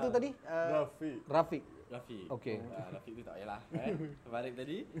Siapa satu tadi? Rafiq. Rafiq. Okey. Rafiq tu tak payahlah Arif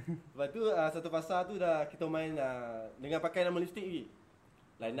tadi. Lepas tu satu fasa tu dah kita main dengan pakai nama lipstick lagi.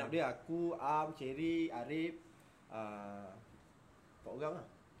 Line up dia aku, Am, Cherry, Arif, 4 orang lah.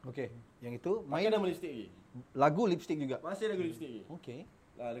 Okey. Yang itu Main main nama lipstick lagi. lagu lipstick juga. Masih lagu lipstick lagi. Okey.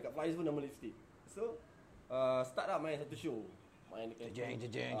 Dekat Flyers pun nama lipstick. So start lah main satu show. Main dekat Jeng.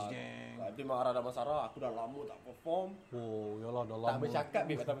 Dia marah dah Sarah, aku dah lama tak perform. Oh, yalah dah Tak bercakap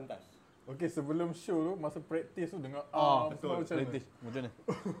di atas pentas. Okey, sebelum show tu, masa practice tu dengar betul. macam mana? Macam mana?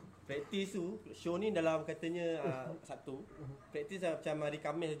 Practice tu, show ni dalam katanya Sabtu. Practice macam hari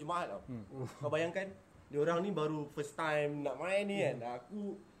Khamis dan Jumaat tau. Kau bayangkan Dia orang ni baru first time nak main ni kan.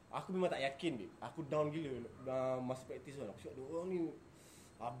 Aku memang tak yakin dia. Aku down gila masa praktis tu. Aku cakap dia orang ni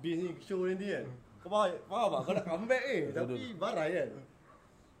habis ni show ni kan. Kau faham tak? Kau nak comeback tapi barai kan.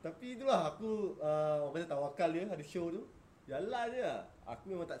 Tapi itulah aku orang kata tawakal dia ada show tu. Jalan je lah. Aku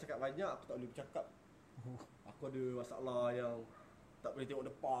memang tak cakap banyak, aku tak boleh bercakap. Aku ada masalah yang tak boleh tengok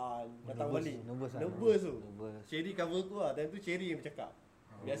depan. Datang balik nervous tu. Cherry cover aku lah. Time tu Cherry yang bercakap.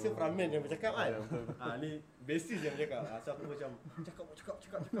 Biasa frontman yang bercakap kan. Ni bassist yang bercakap. So aku macam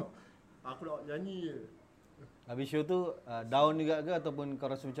cakap. Aku nak nyanyi je. Habis show tu down juga ke ataupun kau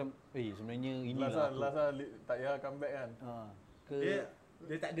rasa macam sebenarnya ini Last tak payah comeback kan.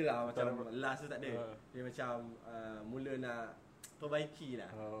 Dia tak ada lah macam last tu tak ada. Dia macam mula nak perbaiki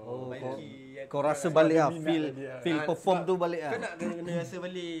lah. Perbaiki. Kau rasa balik lah feel perform tu balik lah. Kau nak kena rasa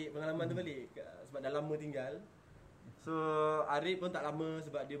balik pengalaman tu balik sebab dah lama tinggal. So Arif pun tak lama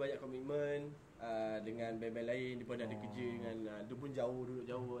sebab dia banyak komitmen dengan band-band lain. Dia pun ada kerja dengan dia pun duduk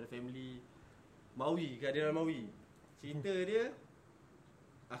jauh, ada family. Mawi, kehadiran Mawi. Cerita dia,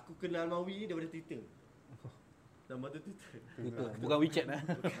 aku kenal Mawi daripada Twitter. Nama tu Twitter. Bukan WeChat lah.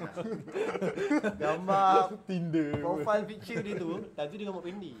 Gambar Tinder. profile picture dia tu, tadi dia rambut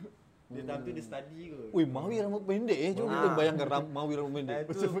pendek. Dia time tu dia study ke. Ui, Mawi rambut pendek Cuba kita bayangkan Mawi rambut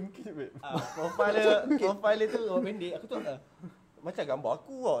pendek. Macam bengkit babe. Profile dia tu rambut pendek. Aku tu macam gambar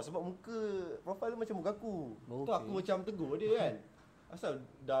aku tau. Sebab muka profile dia macam muka aku. Tu aku macam tegur dia kan. Asal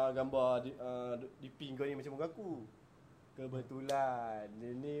dah gambar di ping kau ni macam muka aku. Kebetulan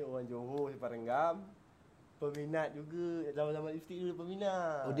dia ni orang Johor Simpang Renggam. Peminat juga. Zaman-zaman lipstick dia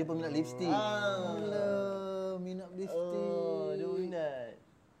peminat. Oh, dia peminat lipstick. Alah, minat lipstick. Dia peminat.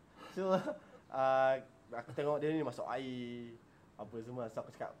 So aku tengok dia ni masuk air apa semua. So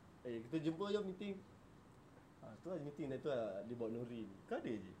aku cakap kita jumpa je meeting. Tu lah meeting dah tu lah. Dia bawa Nurin. Kau ada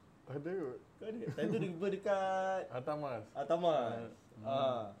je? Ada kot. Kau ada? Time tu dia jumpa dekat Atamas.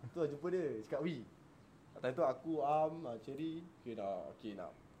 Tu lah jumpa dia. Cakap Wi. Time tu aku Cherry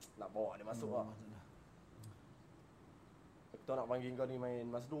nak bawa dia masuk lah. Aku tak nak panggil kau ni main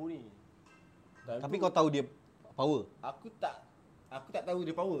Masdo ni. Tapi kau tahu dia power? Aku tak tahu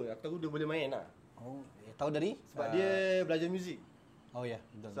dia power. Aku tahu dia boleh main lah. Oh, tahu dari? Sebab dia belajar muzik. Oh ya,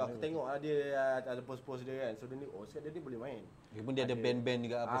 betul. So aku tengok dia ada post-post dia kan. So dia ni sekarang dia boleh main. Dia pun dia ada band-band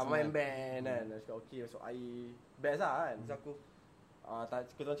juga apa semua. Main band kan. Aku cakap okey masuk air. Best lah kan. So aku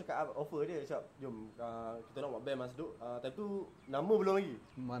kita cakap offer dia cakap jom kita nak buat band Masduk. Time tu nama belum lagi.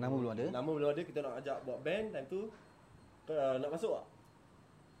 Nama belum ada? Nama belum ada, kita nak ajak buat band. Time tu nak masuk tak?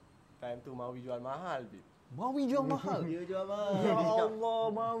 Time tu Mawi jual mahal dia. Mawi jual mahal. Dia jual mahal. Ya Allah,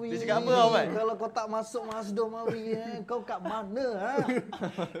 Mawi. Dia cakap apa Ahmad? Kalau kau tak masuk Masdo Mawi kau kat mana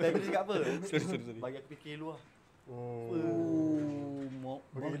Time tu dia cakap apa? Sorry. Bagi aku fikir dulu lah.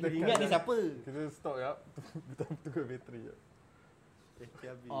 Kita Ingat ni siapa? Kita stop ya. Kita tukar bateri je.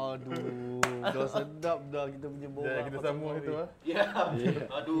 Aduh, dah sedap dah kita punya borak. Kita sambung itu lah. Ya.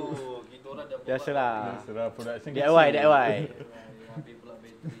 Aduh, kita orang dah Biasalah. Biasalah production DIY. Habis pula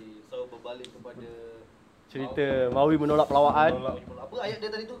bateri. So berbalik kepada Cerita Mawi menolak pelawaan. apa ayat dia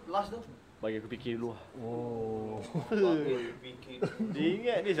tadi tu? Last tu. Bagi aku fikir dulu lah. Bagi fikir. Dia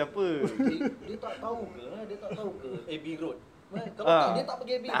ingat dia siapa? Dia tak tahu ke? Dia tak tahu ke? AB Road. Kalau Ah. tak, dia tak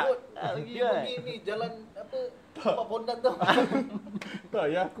pergi AB Road. pergi Dia kan? pergi ni jalan apa? Pak Pondan tu. Tak,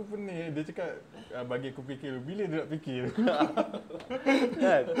 yang aku pening dia cakap bagi aku fikir. Bila dia nak fikir?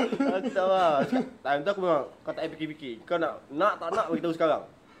 Kan? Aku tahu lah. Time tu aku memang kau tak payah fikir-fikir. Kau nak tak nak bagi tahu sekarang.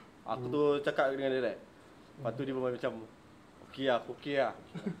 Aku tu cakap dengan dia. Lepas tu dia pun macam okey lah.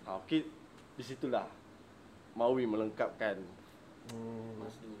 Okey di situlah Mawi melengkapkan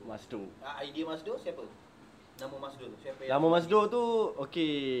Masdo. Idea Masdo siapa? Nama Masdo tu siapa? Nama Masdo tu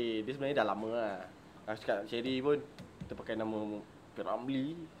okey, dia sebenarnya dah lama lah. Aku cakap Cherry pun kita pakai nama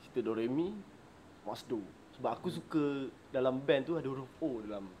Piramli, Sita Doremi, Masdo. Sebab aku suka dalam band tu ada huruf O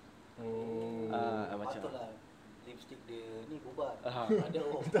dalam. Macam Patutlah lipstick dia ni bubar. Ada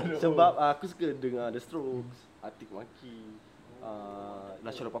sebab aku suka dengar The Strokes, Arctic Monkey,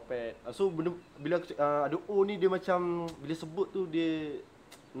 National Puppet. So bila ada O ni dia macam bila sebut tu dia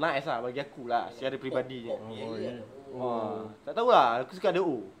nice lah bagi aku lah secara peribadinya. Tak tahu lah, aku suka ada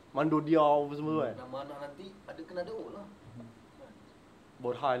O. Mando Diaw apa semua kan. Nama anak nanti ada kena ada O lah.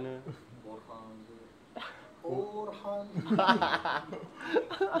 Borhan ke. Borhan tu. Orhan.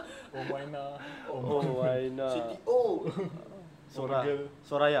 Waina. Siti O.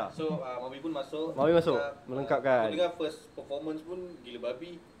 Soraya. So Mawi pun masuk. Mawi masuk, melengkapkan. Aku dengar first performance pun gila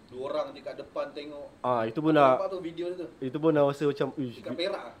babi. 2 orang je kat depan tengok. Itu pun dah. Nampak tu video tu. Itu pun dah rasa macam Dekat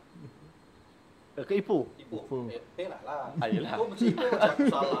Perak. Ke Ipoh. Ipoh. Ipoh. Perak lah. Yelah. Ipoh macam Ipoh macam aku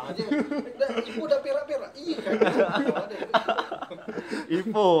salah je. Dah Ipoh dah perak-perak. Iya kan. Ada.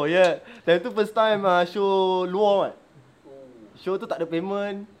 Ipoh, ya. Time tu first time show luar kan. Oh. Show tu tak ada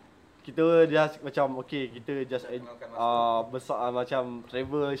payment. Kita just macam okay, kita just Kenalkan besar macam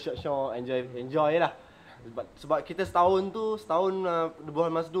travel short enjoy lah. Sebab kita setahun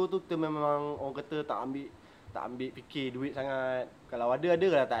bulan Masdo tu kita memang orang kata tak ambil fikir duit sangat. Kalau ada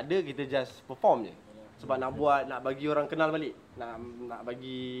kalau tak ada kita just perform je. Sebab nak bagi orang kenal balik. Nak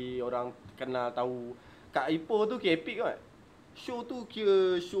bagi orang kenal tahu. Kat Ipoh tu epic kan. Show tu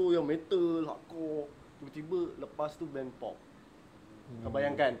kira show yang metal, hardcore. Tiba-tiba lepas tu band pop. Kau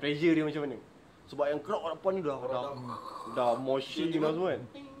bayangkan pressure dia macam mana. Sebab yang crowd depan ni dah moshing dah semua kan.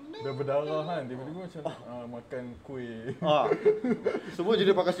 Dah berdarah kan, tiba-tiba macam makan kuih. Semua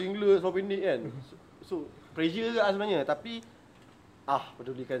jadi pakai singlet seluar pendek kan. So pressure juga sebenarnya, tapi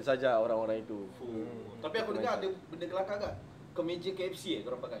pedulikan saja orang-orang itu. Tapi aku dengar ada benda kelakar tak? Kemeja KFC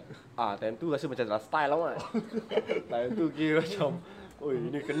korang pakai? Time tu rasa macam lifestyle lah kan. Time tu kira macam, oi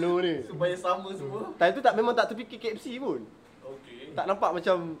ini kena ni. Supaya sama semua. Time tu memang tak terfikir KFC pun. Okey. Tak nampak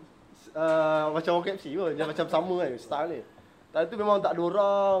macam macam orang KFC pun, dia macam sama kan style ni. Time tu memang tak ada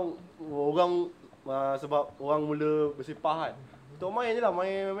orang sebab orang mula bersepah kan. Untuk main je lah,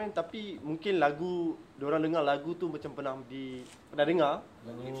 main tapi mungkin lagu, diorang dengar lagu tu macam pernah dengar.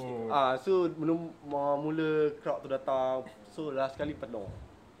 So belum mula crowd tu datang, so last kali penuh.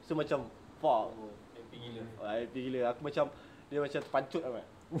 So macam fuck. Happy gila. Happy gila. Aku macam dia macam terpancut kan.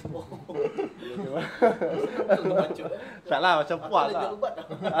 Terpancut Tak lah, macam puas Aku lah. jual ubat dah.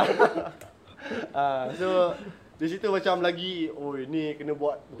 So di situ macam lagi, ni kena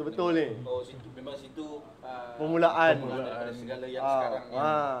buat betul-betul ni. Oh, memang situ Permulaan. daripada segala yang sekarang ni.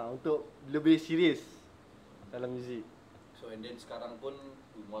 Untuk lebih serius dalam muzik. So and then sekarang pun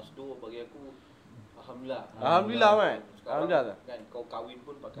Masdo bagi aku alhamdulillah. Alhamdulillah kan. Sekarang Alhamdulillah. kan kau kahwin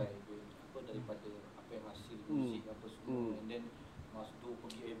pun pakai apa daripada apa yang hasil muzik apa semua. And then Masdo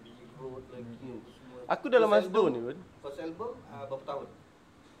pergi Abbey Road lagi apa semua. Aku dalam First Masdo album- ni pun. First album berapa tahun?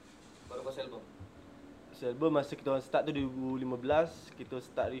 Baru first album. Album masa kita orang start tu 2015, kita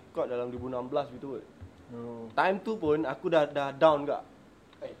start record dalam 2016 gitu kot. Time tu pun aku dah down gak.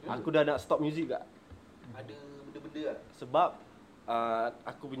 Aku dah nak stop music gak. Ada benda-benda lah. Sebab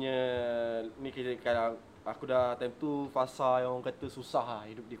aku punya ni kira aku dah time tu fasa yang orang kata susah lah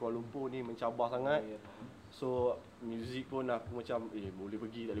hidup di Kuala Lumpur ni, mencabar sangat. So music pun aku macam boleh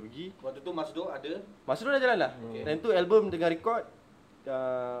pergi tak boleh pergi. Waktu tu Masdo ada Masa tu dah jalan lah. Time tu album tengah record.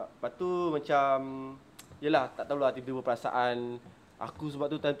 Lepas tu macam yelah tak tahulah tiba-tiba perasaan aku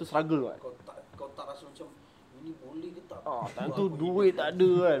sebab tu time tu struggle kan. kau tak rasa macam ini boleh ke tak? Time tu duit tak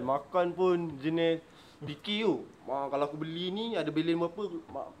ada kan. Makan pun jenis fikir tu. Kalau aku beli ni ada bilin berapa,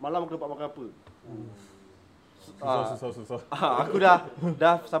 malam aku dapat makan apa. Susah. Aku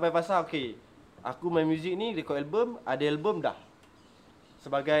dah sampai fasa okey. Aku main muzik ni, record album, ada album dah.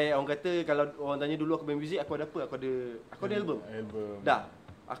 Sebagai orang kata kalau orang tanya dulu aku main muzik aku ada apa? Aku ada album. Dah.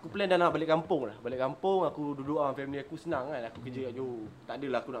 Aku plan dah nak balik kampung lah. Balik kampung aku duduk family aku senang kan. Aku kerja kat Johor. Tak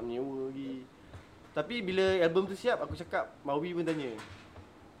adalah aku nak menyewa lagi. Tapi bila album tu siap aku cakap, Mawi pun tanya.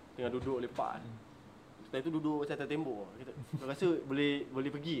 Tengah duduk lepak kan. Setelah tu duduk macam atas tembok. Kau rasa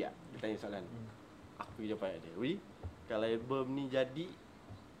boleh pergi tak? Dia tanya soalan. Aku jawab dia, Wi, kalau album ni jadi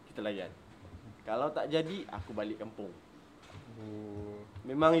kita layan. Kalau tak jadi aku balik kampung.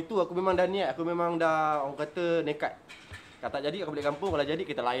 Memang itu aku memang dah niat, aku memang dah orang kata nekat. Kalau tak jadi aku balik kampung, kalau jadi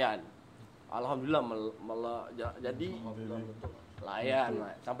kita layan. Alhamdulillah malah jadi layan.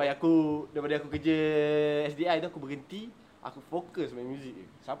 Sampai aku daripada aku kerja SDI tu aku berhenti, aku fokus main muzik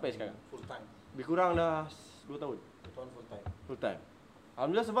sampai sekarang. Full time. Lebih kurang dah 2 tahun. Full time.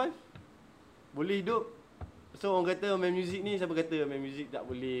 Alhamdulillah survive. Boleh hidup. So orang kata main muzik ni, siapa kata main muzik tak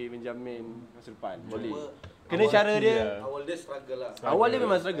boleh menjamin masa depan? Boleh. Kena cara dia. Awal dia struggle lah. Awal dia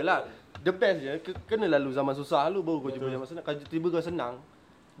memang struggle lah. The best je, kena lalu zaman susah dulu baru kau jumpa zaman senang. Kalau tiba kau senang,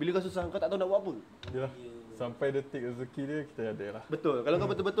 bila kau susah kau tak tahu nak buat apa. Yalah. Sampai detik rezeki dia kita ada lah. Betul. Kalau kau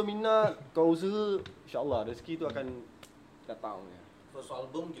betul-betul minat, kau usaha, insya-Allah rezeki tu akan datang. First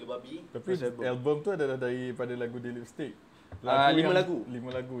album Gila Babi. Tapi First album tu ada daripada lagu di Lipstick. 5 lagu.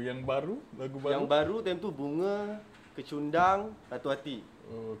 5 lagu. Yang baru, lagu baru. Yang baru time tu Bunga, Kecundang, Ratu Hati.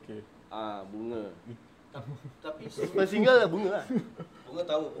 Oh, okey. Bunga. Tapi First single lah Bunga lah. Bunga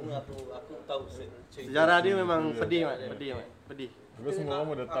tahu, aku tahu Sejarah dia memang pedih mat, pedih. Because semua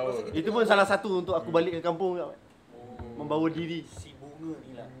orang dah tahu. Itu pun salah satu untuk aku balik ke kampung mat. Membawa diri. Si Bunga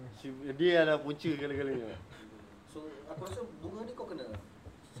ni lah. Dia adalah punca segala-galanya mat. So aku rasa Bunga ni kau kena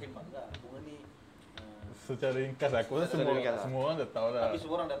sembang lah. Bunga ni secara ringkas aku rasa Secara ringkas lah. semua orang dah tahu dah. Tapi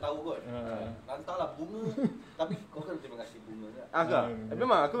semua orang dah tahu kot. Ha. Hantarlah bunga. Tapi kau kan terima kasih bunga kan. Agak.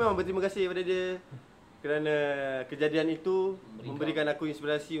 Aku memang berterima kasih kepada dia kerana kejadian itu memberikan aku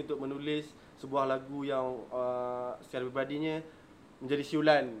inspirasi untuk menulis sebuah lagu yang secara pribadinya menjadi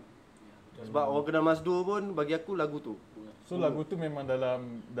siulan. Sebab orang kenal Masdo pun bagi aku lagu tu. So lagu tu memang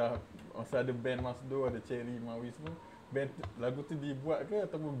dalam dah masa ada band Masdo, ada Cherry, Mawi semua. Lagu tu dibuat ke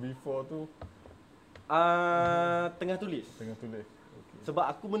ataupun before tu Tengah tulis. tengah tulis? Okay. Sebab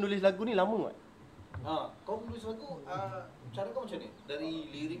aku menulis lagu ni lama kan. Kau menulis lagu, cara kau macam ni? Dari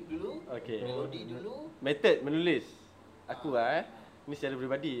lirik dulu, Okey. melodi dulu. Method menulis aku ni secara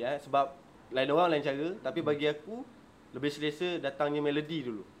peribadi sebab lain orang lain cara, tapi bagi aku lebih selesa datangnya melodi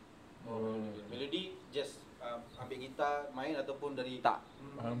dulu. Melodi just ambil gitar, main ataupun dari Tak.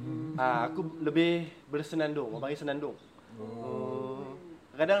 Aku lebih bersenandung, orang panggil senandung.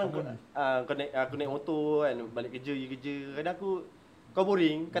 Kadang aku naik motor kan, balik kerja, pergi kerja. Kadang kau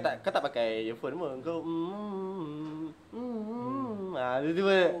boring, kau tak pakai earphone pun. Kau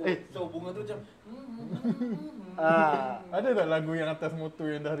tiba-tiba So bunga tu macam Ada tak lagu yang atas motor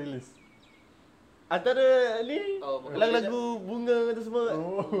yang dah rilis? antara ni bukan lagu-lagu bunga tu semua.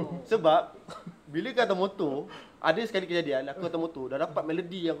 Sebab bila kau atas motor, ada sekali kejadian aku atas motor dah dapat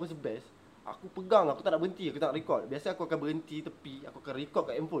melodi yang aku rasa best. Aku pegang, aku tak nak berhenti, aku tak nak record. Biasa aku akan berhenti tepi, aku akan record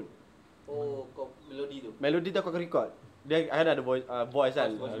kat handphone. kau melodi tu. Melodi tu aku akan record. Dia akan ada voice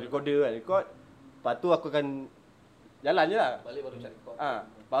kan, recorder kan, record. Lepas tu aku akan jalan je lah. Balik baru cari kau.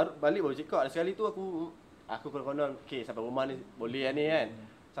 Balik baru check out. Sekali tu aku konon okay, sampai rumah ni boleh ni kan.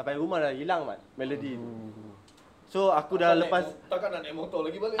 Sampai rumah dah hilang mat melodi tu. So aku dah lepas Takkan nak naik motor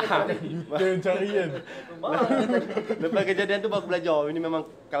lagi balik. Kita yang cari kan? lepas kejadian tu baru aku belajar. Ini memang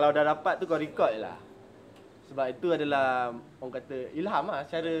kalau dah dapat tu kau record je lah. Sebab itu adalah orang kata ilham lah,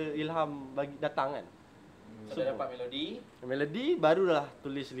 cara ilham bagi datang kan. So dah dapat melodi. Melodi barulah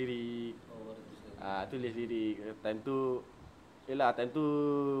tulis lirik. Baru tulis. Tulis lirik. Time tu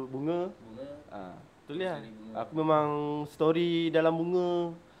bunga. Tulis lah. Aku memang story dalam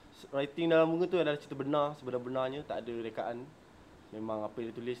bunga, writing dalam bunga tu adalah cerita benar, sebenar-benarnya, tak ada rekaan. Memang apa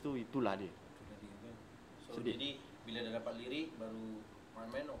yang dia tulis tu itulah dia. So Sedih. jadi bila dah dapat lirik baru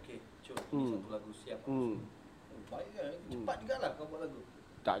main okey, cuk ni satu lagu siap. Baik kan? Cepat jugalah kau buat lagu.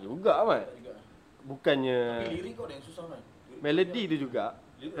 Tak juga mat. Tak juga. Bukannya Tapi lirik kau ada yang susah kan? melodi tu juga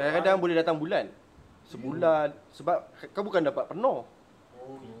kadang-kadang boleh datang bulan. Sebulan sebab kau bukan dapat penuh.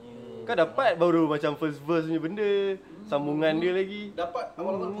 Kau dapat baru macam first verse punya benda, sambungan dia lagi. Dapat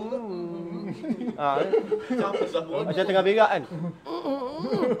awal-awal bunga. Macam Sambungan. macam tengah berak kan.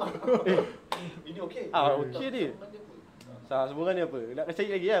 Ini okey. Okey dia. Sambungan dia apa? Nak cari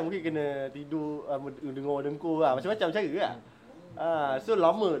lagi kan, mungkin kena tidur dengar dengkur lah, macam-macam cara lah. So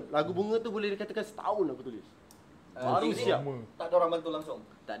lama, lagu bunga tu boleh dikatakan setahun aku tulis. Baru Lirik siap. Tak ada orang bantu langsung.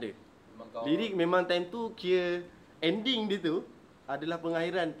 Tak ada. Memang kau. Lirik memang time tu kira ending dia tu adalah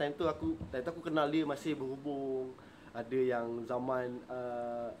pengakhiran. Time tu aku kenal dia masih berhubung. Ada yang zaman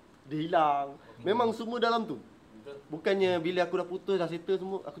dia hilang. Memang semua dalam tu. Bukannya bila aku dah putus dah settle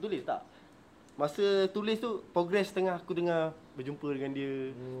semua aku tulis, tak. Masa tulis tu progress aku tengah berjumpa dengan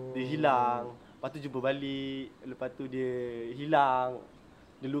dia. Dia hilang. Lepas tu jumpa balik. Lepas tu dia hilang.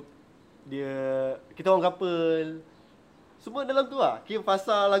 Kita orang couple. Semua dalam tu lah. Kira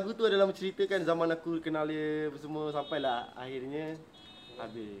fasa lagu tu adalah menceritakan zaman aku kenal dia semua sampailah akhirnya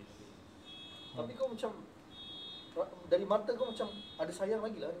habis. Tapi kau macam dari mata kau macam ada sayang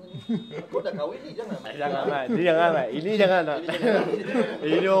lagi lah dengan ni. Kau dah kahwin ni, jangan. Jangan Mat. Dia jangan Mat. Ini jangan Mat.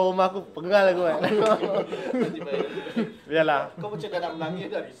 Ini orang rumah aku pengal aku Mat. Biarlah. Kau macam dah nak menangis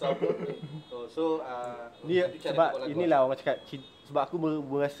dah risau pun. So Ni itu cara sebab kau buat lagu. inilah orang cakap sebab aku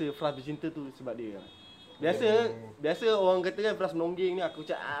merasa frust bercinta tu sebab dia. Biasa orang kata kan frust menongging ni aku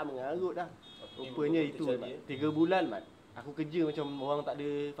cakap mengarut dah. Rupanya itu terjadi, 3 bulan Mat. Aku kerja macam orang tak ada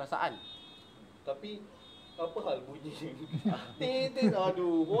perasaan. Tapi apa hal bunyi? Titit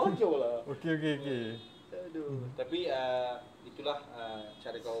aduh, bocor lah. Okey. Aduh. Tapi itulah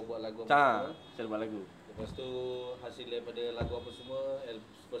cara kau buat lagu Cara buat lagu. Lepas tu hasil daripada lagu apa semua,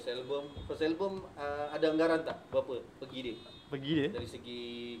 first album ada anggaran tak berapa pergi dia Pergi dia dari segi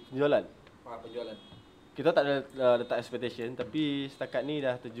jualan. penjualan? Kita tak ada letak expectation tapi setakat ni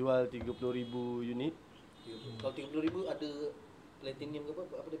dah terjual 30,000 unit. Kalau 30,000 ada platinum ke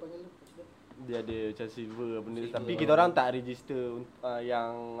apa dia panggil tu? Dia ada macam silver benda Silver. tapi kita orang tak register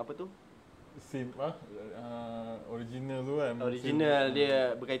yang apa tu? Original tu kan. Original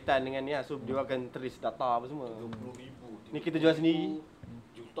dia berkaitan dengan ni lah. So dia akan trace data apa semua. 30,000. Ni kita jual sendiri.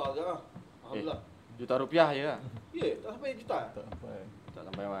 Juta ke lah. Alhamdulillah. Juta rupiah je lah. Ya, tak sampai juta. Tak apa.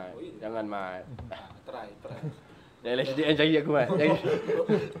 Tak sampai Mat. Oh, ya? Jangan Mat. Try. Jangan SDN cari aku Mat.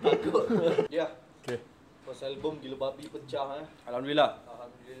 Takut. Ya. Okay. Pasal album gila babi pecah Alhamdulillah.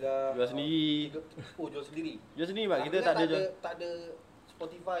 Alhamdulillah. Jual sendiri. Jual sendiri. Jual sendiri Mat. Kita Aku tak kan ada jual. tak ada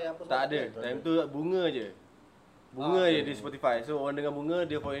Spotify apa Tak ada. Time tu bunga je. Bunga je di Spotify. So orang dengar bunga,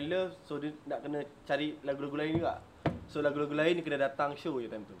 dia fall in love. So dia nak kena cari lagu-lagu lain juga. So lagu-lagu lain ni kena datang show je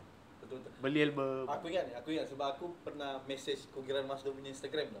time tu. Betul. Beli album. Aku ingat sebab aku pernah message Kugiran Masdo punya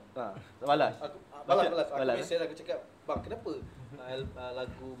Instagram tau. Ha, balas. Aku balas. Aku Balas, message aku cakap, "Bang, kenapa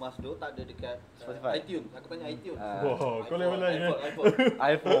lagu Masdo tak ada dekat Spotify. iTunes?" Aku tanya iTunes. Wow, kau level lain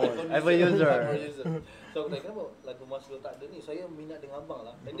iPhone user. So aku tanya, kenapa lagu Masdo tak ada ni? Saya minat dengan abang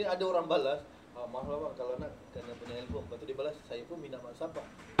lah. Dan dia ada orang balas, maaf lah bang, kalau nak kena punya album. Lepas tu dia balas, saya pun minat Mak Sabah.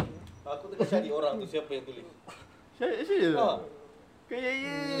 Aku tengah cari orang tu siapa yang tulis. Serius? Ha.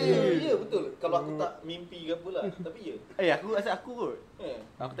 Ya. Betul. Kalau aku tak mimpi ke apa lah. Tapi ya. Aku rasa aku kot.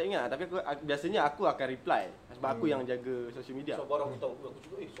 Aku tak ingat tapi biasanya aku akan reply sebab aku yang jaga social media. So baru aku tahu, aku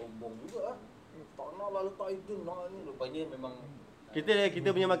cakap sombong juga ah. Tak nak lah letak itu nak ni. Rupanya memang Kita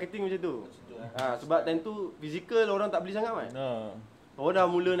punya marketing macam tu. Sebab time tu fizikal orang tak beli sangat kan. Orang dah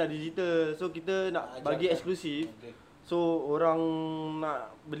mula nak digital. So kita nak bagi eksklusif. okay. So orang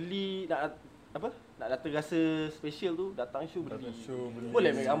nak beli nak datang rasa special tu datang show beli.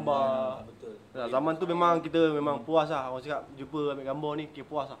 Boleh ambil gambar. Betul. Zaman tu memang kita memang puas lah. Orang cakap jumpa ambil gambar ni kita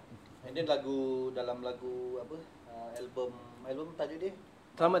puas lah. And then dalam lagu apa? Album tajuk dia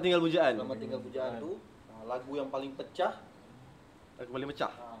Selamat tinggal pujaan. Selamat Tinggal Pujaan tu lagu yang paling pecah Aku paling pecah.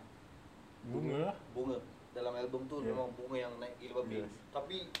 Bunga lah. Bunga. Dalam album tu memang bunga yang naik gila babi.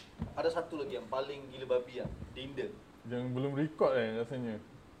 Tapi ada satu lagi yang paling gila babi Dinda. Yang belum record rasanya.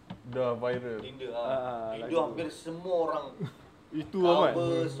 Dah viral. Dinda lagu. hampir semua orang Itu amat.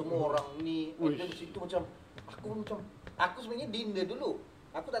 cover, semua orang ni. And then situ macam aku sebenarnya Dinda dulu.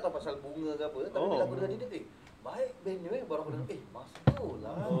 Aku tak tahu pasal bunga ke apa, tapi bila aku dengar Dinda, baik band ni baru aku dengar, Masdo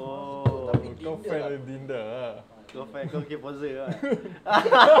lah. Masdo. Tapi Kau Dinda fan lah. Dinda lah. Kau fan kau kira poser kan.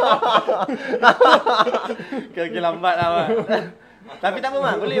 Kau lambat lah Mat. Tapi tak apa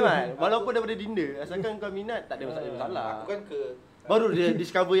Mat, boleh Mat. Walaupun daripada Dinda, asalkan kau minat tak ada masalah. Aku kan ke Baru dia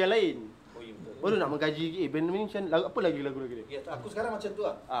discover yang lain. Oh ya betul. Baru nak mengkaji band ni macam apa lagi lagu dia. Ya, aku sekarang macam tu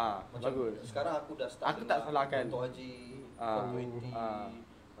lah. Macam Bagus. sekarang aku dah start. Aku tak salahkan. Tok Haji, Ah,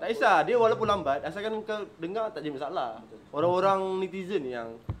 420. Tak kisah, dia walaupun lambat, asalkan kau dengar tak jadi masalah. Betul. Orang-orang netizen yang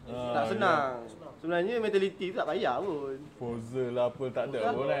tak senang. Senang. Sebenarnya mentaliti tu tak payah pun. Poser lah apa tak ada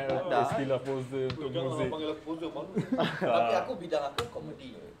Tak pun kan. ada. Istilah poser untuk Jangan muzik. panggil aku poser malu. Tapi aku bidang aku komedi.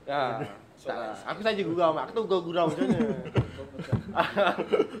 Tak, aku saja gurau Mat. Aku tahu kau gurau macam mana.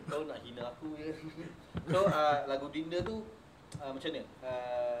 Kau nak hina aku je. So lagu Dinda tu macam mana?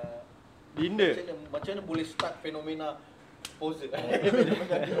 Dinda. Macam mana boleh start fenomena poser?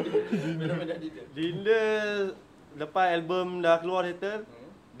 Fenomena Dinda. Dinda lepas album dah keluar settle,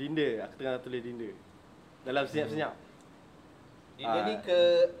 Dinda, aku tengah tulis Dinda. Dalam senyap-senyap. Dinda ni ke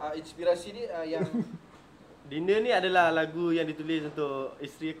inspirasi dia yang Dinda ni adalah lagu yang ditulis untuk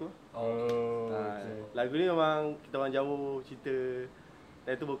isteri aku. Lagu ni memang kita orang jauh cerita.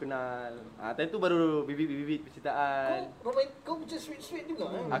 Time tu baru kenal. Time tu baru bibit-bibit percintaan. kau macam sweet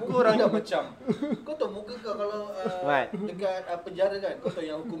juga Aku Muka orang dah macam. Kau tahu muka kau kalau Right. dekat penjara kan, kau tahu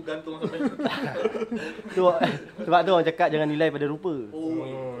yang hukum gantung sampai. Sebab tu orang cakap jangan nilai pada rupa.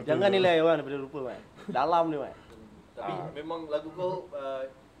 Oh. Jangan nilai orang daripada rupa Mat. Dalam dia Mat. Tapi memang lagu kau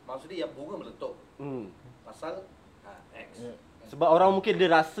maksudnya yang bunga meletup. Pasal X. Sebab orang mungkin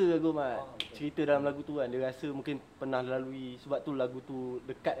dia rasa lagu Mat. Okay. Cerita dalam lagu tu kan, dia rasa mungkin pernah lalui. Sebab tu lagu tu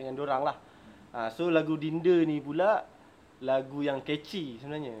dekat dengan dorang lah. So lagu Dinda ni pula lagu yang catchy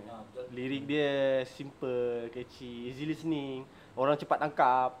sebenarnya. Betul. Lirik dia simple, catchy, easy listening. Orang cepat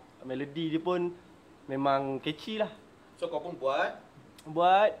tangkap. Melodi dia pun memang catchy lah. So kau pun buat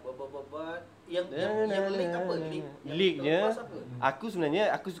yang lirik apa? Lirik-nya yang apa? aku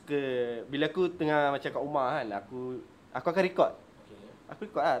sebenarnya aku suka bila aku tengah macam kat rumah kan, aku akan record. Aku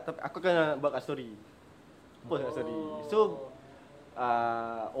record lah, tapi aku akan buat kat story. Post kat story. So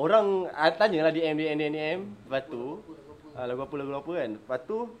orang tanyalah DM. Lepas tu lagu apa kan. Lepas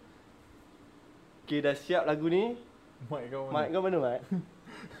tu okay, dah siap lagu ni. Mic kau Mic mana? kau mana Mat?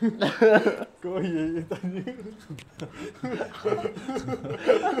 Kau ya tanya.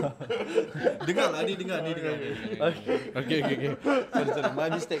 Dengar lah, dia dengar. Okay. Sorry.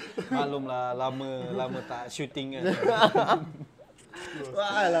 My mistake. Maklum lah, lama tak syuting kan.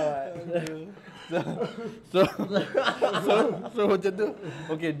 Wah lah Mat. So macam tu.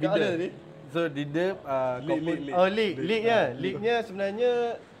 Okay, Kat mana ni? So Dinda Leak. Oh, leaknya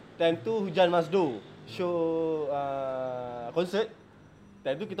sebenarnya time tu Hujan Masdo show konsert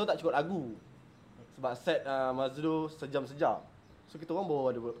time tu kita tak cukup lagu. Sebab set Mazdo sejam-sejam. So kita orang baru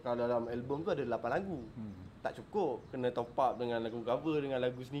ada, kalau dalam album tu ada 8 lagu. Tak cukup, kena top up dengan lagu cover, dengan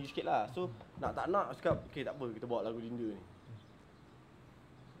lagu sendiri sikit lah. So nak tak nak cakap, okay tak apa, kita bawa lagu Dinda ni.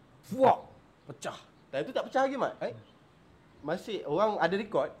 Fuck. Pecah. Time tu tak pecah lagi Mat. Masih orang ada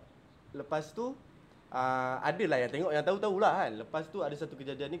record. Lepas tu adalah yang tengok, yang tahu-tahulah kan. Lepas tu ada satu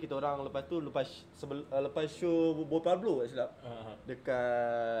kejadian ni, kita orang lepas tu lepas show Boy Pablo tak silap.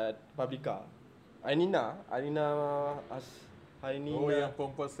 Dekat Publica. Ainina Oh, yang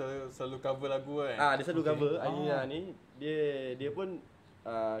perempuan selalu cover lagu kan? dia selalu cover. Ainina ni dia pun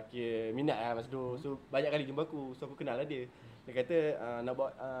kira minat lah Mazdo. So banyak kali jumpa aku. So aku kenal lah dia. Dia kata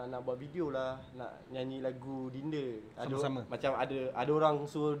nak buat video lah, nak nyanyi lagu Dinda. Sama-sama. Macam ada orang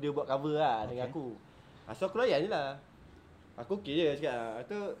suruh dia buat cover lah dengan aku. So aku layan je lah. Aku okey je cakap.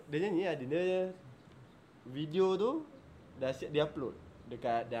 Kata dia nyanyi lah Dinda. Video tu dah siap dia upload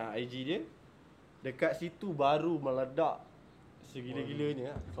dekat IG dia. Dekat situ baru meledak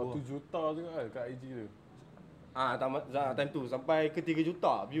segila-gilanya. 1 juta juga kan kat IG tu. Time tu sampai ke 3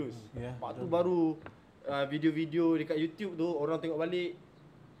 juta views. Lepas tu baru video-video dekat YouTube tu orang tengok balik.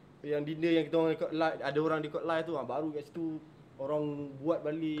 Yang Dinda yang kita orang record live, ada orang record live tu baru kat situ orang buat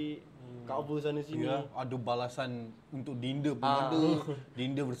balik cover sana sini. Ada balasan untuk Dinda pun ada.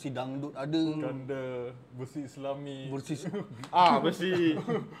 Dinda versi dangdut ada. Kanda versi Islami. Versi Bersih.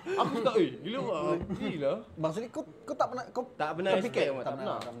 Aku cakap, gila. Maksudnya kau tak pernah Tak pernah fikir? expect,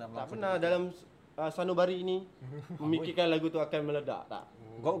 tak pernah dalam sanubari ini memikirkan lagu tu akan meledak, tak.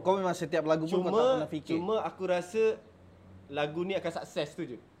 Kau memang setiap lagu pun kau tak pernah fikir. Cuma aku rasa lagu ni akan sukses tu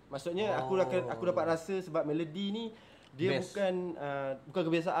je. Maksudnya aku dapat rasa sebab melodi ni dia Best. bukan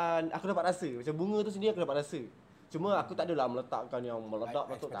kebiasaan. Aku dapat rasa macam bunga tu sendiri aku dapat rasa. Cuma aku tak adalah meletakkan yang meledak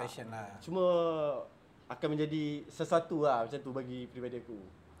betul tak. Cuma akan menjadi sesuatu lah macam tu bagi peribadi aku.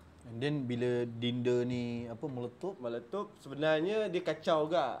 And then bila Dinda ni Meletup sebenarnya dia kacau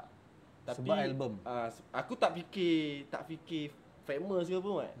juga. Tapi sebab album. Aku tak fikir famous ke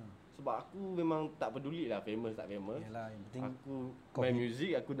apa kan. Sebab aku memang tak peduli lah famous tak famous. Yalah, yang penting aku main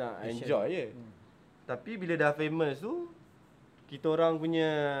muzik, aku nak enjoy je. Tapi bila dah famous tu, kita orang punya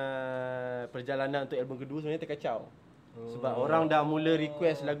perjalanan untuk album kedua sebenarnya terkacau. Sebab orang dah mula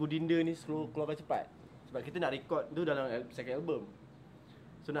request lagu Dinda ni keluarkan cepat. Sebab kita nak record tu dalam second album.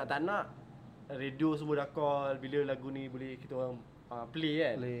 So nak tak nak radio semua dah call bila lagu ni boleh kita orang play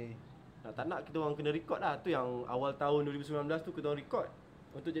kan. Nak tak nak kita orang kena record lah. Tu yang awal tahun 2019 tu kita orang record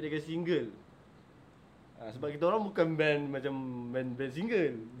untuk jadikan single. Sebab kita orang bukan band macam band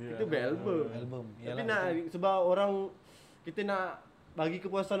single. Kita band album. Tapi nak sebab orang kita nak bagi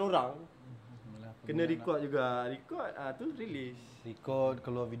kepuasan orang. Kena record juga. Record tu release. Record,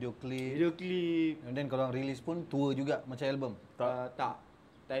 keluar video klip. And then kalau release pun tour juga macam album. Tak.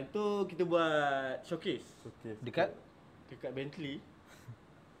 Time tu kita buat showcase. Dekat Bentley.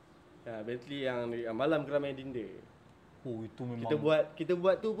 Bentley yang malam keramaian Dinda. Oh, itu memang Kita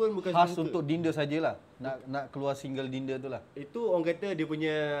buat tu pun bukan khas untuk Dinda sajalah. Nak keluar single Dinda tu lah. Itu orang kata dia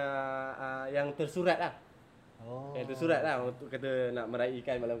punya yang tersurat lah. Yang tersurat lah untuk kata nak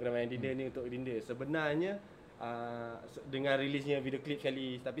meraihkan malam keramaian Dinda ni untuk Dinda. Sebenarnya dengan rilisnya video klip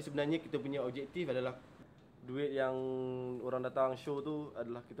sekali, tapi sebenarnya kita punya objektif adalah duit yang orang datang show tu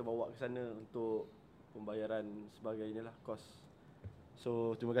adalah kita bawa ke sana untuk pembayaran sebagainya lah, kos.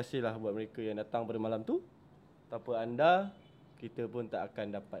 So terima kasih lah buat mereka yang datang pada malam tu. Tanpa anda, kita pun tak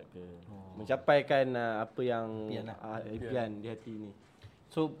akan dapat mencapaikan apa yang impian di hati ni.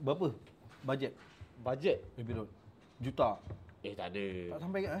 So berapa bajet Baby Road? Juta? Tak ada. Tak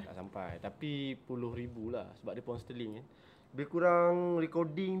sampai ke? Tak sampai. Tapi puluh ribu lah sebab dia pound sterling kan. Lebih kurang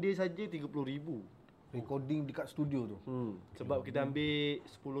recording dia saja 30,000. Recording dekat studio tu. Sebab kita ambil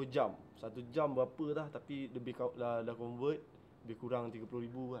 10 jam. 1 jam berapa dah, tapi lebih dah convert lebih kurang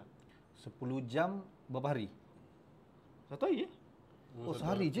 30,000 lah. 10 jam berapa hari? 1 hari Oh,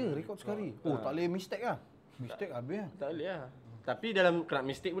 sehari je rekod sekali. Oh, tak boleh mistake lah. Mistake habis lah. Tak boleh lah. Tapi dalam kena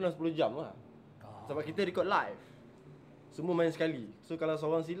mistake pun dalam 10 jam lah. Sebab kita record live. Semua main sekali. So kalau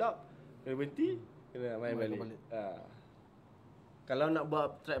seorang silap, kena berhenti, kena main balik. Kalau nak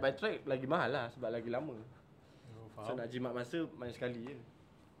buat track by track lagi mahal lah sebab lagi lama. So nak jimat masa main sekali je.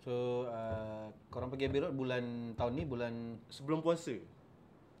 So korang pergi Abbey Road bulan tahun ni, bulan sebelum puasa.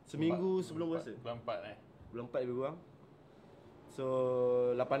 Seminggu sebelum puasa. Bulan 4 Bulan 4 lebih kurang. So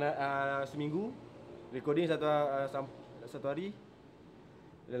 8 seminggu recording satu hari.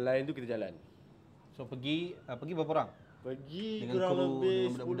 Dan lain tu kita jalan. So pergi berapa orang? Pergi Dengan kurang kru, lebih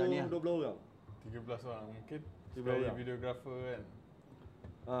dengan budak-budak ni 10-12 orang. 13 orang mungkin. 13 Sekali orang. videographer kan.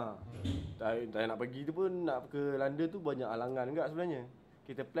 Tak nak pergi tu pun, nak ke London tu banyak halangan enggak sebenarnya.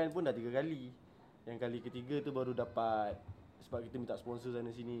 kita plan pun dah 3 kali. Yang kali ketiga tu baru dapat sebab kita minta sponsor sana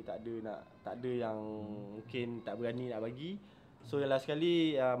sini, tak ada yang mungkin tak berani nak bagi. So yang last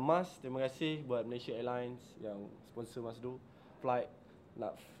kali Mas, terima kasih buat Malaysia Airlines yang sponsor Masdo flight.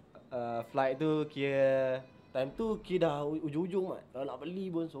 Flight tu kira time tu kira dah ujung-ujung mat. Kalau nak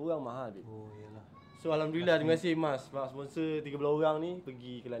beli pun seorang mahal babe. Oh iyalah. So alhamdulillah terima kasih Mas sebab sponsor 13 orang ni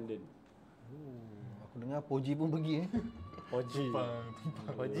pergi ke London. Aku dengar Poji pun pergi Poji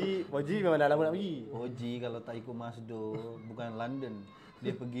memang dah lama nak pergi. Poji kalau tak ikut Masdo bukan London.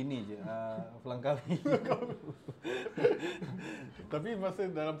 Dia pergi ni je, Langkawi. Tapi masa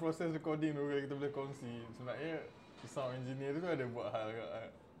dalam proses recording tu kita boleh kongsi sebenarnya sound engineer tu ada buat hal kat.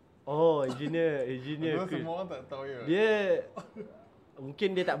 Oh, engineer Memang semua orang tak tahu ya. Dia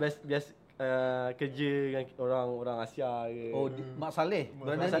mungkin dia tak biasa kerja dengan orang Asia ke. Oh, Mak Saleh.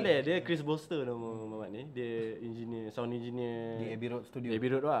 Mak Saleh, dia Chris Bolster nama Mamat ni. Dia engineer, sound engineer Di Abbey Road Studio.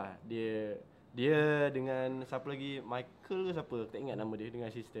 Abbey Road lah. Dia dengan siapa lagi, Michael ke siapa, tak ingat nama dia,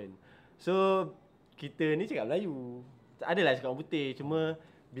 dengan assistant. So kita ni cakap Melayu. Adalah cakap orang putih, cuma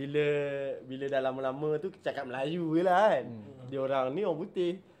bila dah lama-lama tu cakap Melayu je lah kan. Dia orang ni orang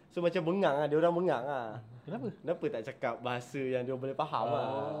putih. So macam bengang lah, dia orang bengang lah. Kenapa tak cakap bahasa yang dia boleh faham lah.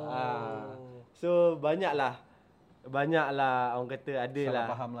 So banyaklah orang kata ada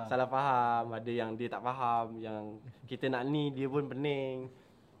lah salah faham, ada yang dia tak faham, yang kita nak ni dia pun pening.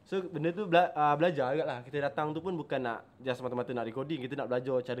 So benda tu belajar agak lah. Kita datang tu pun bukan nak just mata-mata nak recording, kita nak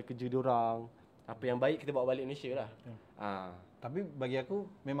belajar cara kerja dia orang. Apa yang baik kita bawa balik Malaysia lah. Tapi bagi aku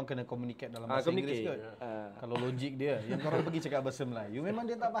memang kena communicate dalam bahasa Inggeris kot. Kalau logik dia, yang korang pergi cakap bahasa Melayu, memang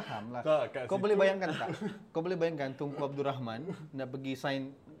dia tak faham lah. Kau boleh bayangkan tak? Kau boleh bayangkan Tunku Abdul Rahman nak pergi sign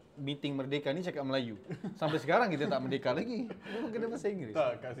meeting Merdeka ni cakap Melayu. Sampai sekarang kita tak merdeka lagi. Memang kena bahasa Inggeris.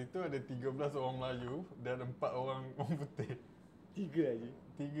 Tak, kat situ ada 13 orang Melayu dan 4 orang putih. 3 aja.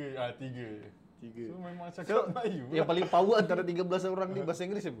 3. So memang cakap Melayu. Yang paling power antara 13 orang ni bahasa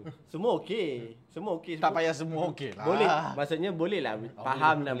Inggeris apa? Semua okey. Tak payah semua okey lah. Boleh. Maksudnya boleh lah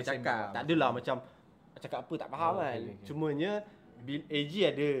faham dan boleh bercakap. sembang. Tak adalah macam cakap apa tak faham kan. okay. Cumanya AG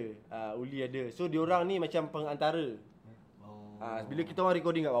ada, Uli ada. So diorang ni macam pengantara. Bila kita orang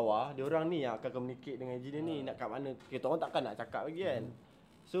recording kat bawah, diorang ni yang akan communicate dengan engineer ni nak kat mana. Kita orang takkan nak cakap lagi kan.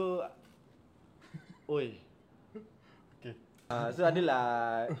 So so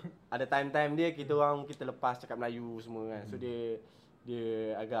adalah ada time-time dia kita lepas cakap Melayu semua kan. So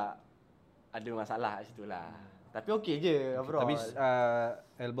dia agak ada masalah kat situ lah. Tapi okey je overall. Tapi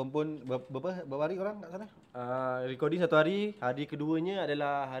album pun berapa hari korang kat sana? Recording 1 hari, hari keduanya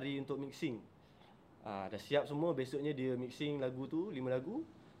adalah hari untuk mixing. Dah siap semua, besoknya dia mixing lagu tu 5 lagu.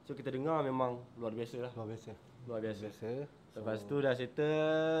 So kita dengar memang luar biasa lah. Luar biasa. Lepas tu dah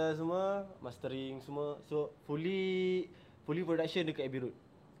settle semua, mastering semua. So fully production dekat Abbey Road.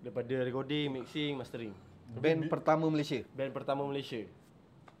 Daripada recording, mixing, mastering. Band pertama Malaysia.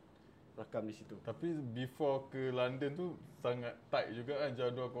 Rakam di situ. Tapi before ke London tu sangat tight juga kan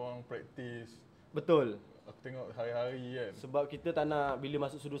jadual korang practice. Betul. Aku tengok hari-hari kan. Sebab kita tak nak bila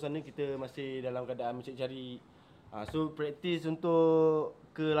masuk studio sana kita masih dalam keadaan mencari-cari. So practice untuk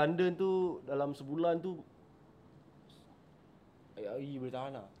ke London tu dalam sebulan tu hari boleh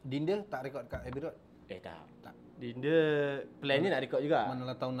tahan lah. Dinda tak rekod kat Abbey Road? Tak. Dinda plannya nak rekod juga.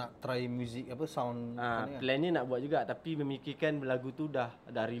 Manalah tahu nak try music apa sound plannya nak buat juga tapi memikirkan lagu tu dah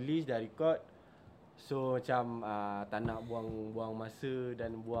release, dah record. So macam tak nak buang masa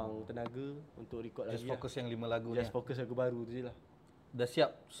dan buang tenaga untuk record lagi. Just fokus yang 5 lagu ni. Just fokus lagu baru tu je lah. Dah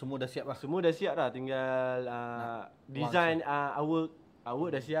siap, semua dah siap lah. Semua dah siap dah, tinggal design artwork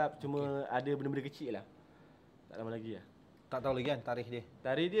dah siap, cuma ada benda-benda kecil lah. Tak lama lagi lah. Tak tahu lagi kan tarikh dia.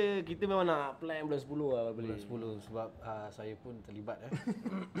 Tarikh dia kita memang nak plan bulan 10 lah boleh. Bulan 10 sebab saya pun terlibat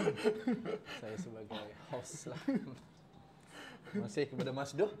saya sebagai host lah. Masih kepada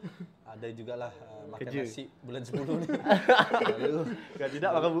Mas Doh. Ada jugalah makan Kerja. nasi bulan 10 ni. Kalau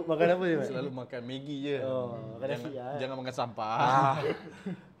tidak makan apa je? Selalu makan Maggi je. Makan nasi lah. Jangan makan sampah.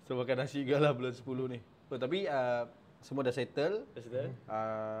 So makan nasi jugalah bulan 10 ni. Tapi semua dah settle.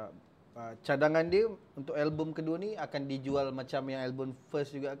 Cadangan dia untuk album kedua ni akan dijual macam yang album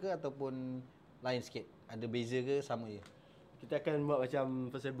first juga ke ataupun lain sikit? Ada beza ke sama je? Kita akan buat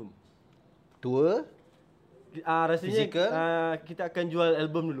macam first album. Tour? Rasanya kita akan jual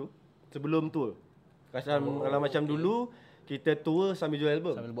album dulu sebelum tour. Kalau macam dulu kita tour sambil jual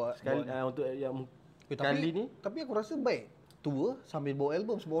album. Sambil bawa untuk yang kali ni. Tapi aku rasa baik tour sambil bawa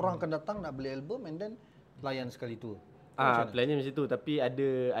album. Semua orang akan datang nak beli album and then layan sekali tour. Plannya macam tu. Tapi ada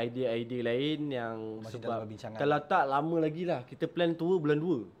idea-idea lain yang masih sebab dalam perbincangan. kalau tak lama lagi lah. Kita plan tour bulan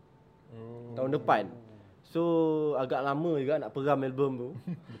 2 tahun depan. So agak lama juga nak peram album tu.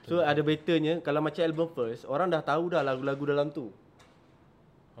 So ada betternya kalau macam album first, orang dah tahu dah lagu-lagu dalam tu.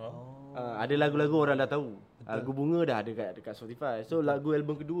 Ada lagu-lagu orang dah tahu. Lagu Bunga dah ada dekat Spotify. So lagu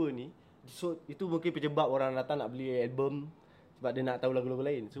album kedua ni, so itu mungkin penyebab orang datang nak beli album sebab dia nak tahu lagu-lagu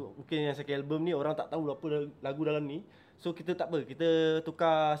lain. So mungkin yang second album ni orang tak tahu apa lagu dalam ni. So kita tak apa, kita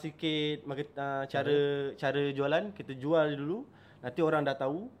tukar sikit cara jualan, kita jual dulu. Nanti orang dah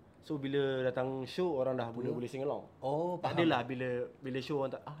tahu. So bila datang show orang dah boleh sing along. Oh, Tak adalah bila show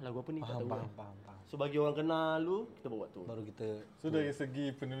orang tak lagu apa ni tak tahu. Faham. So bagi orang kenal dulu kita buat tu. Baru kita So dari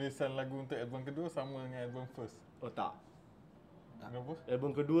segi penulisan lagu untuk album kedua sama dengan album first. Oh tak. Kenapa?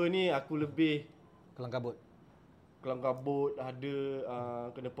 Album kedua ni aku lebih kelang kabut. kelang kabut, ada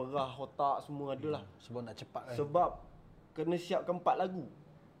kena perah otak semua ada lah. Sebab nak cepat kan. Sebab kena siapkan 4 lagu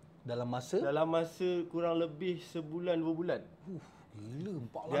Dalam masa dalam masa kurang lebih sebulan 2 bulan. gila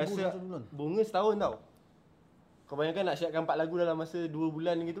 4 lagu Biasa dalam sebulan. Bunga setahun tau. Kau bayangkan nak siapkan 4 lagu dalam masa 2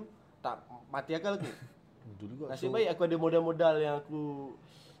 bulan gitu. Tak mati akal aku. Betul juga. Nasib baik aku ada modal-modal yang aku,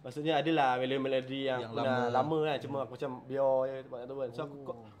 maksudnya adalah melodi yang Yang pernah lama. lama kan, cuma aku macam biar je tempat tu kan. So aku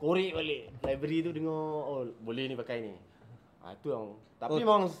korek balik library tu, dengar boleh ni pakai ni. Itu yang tapi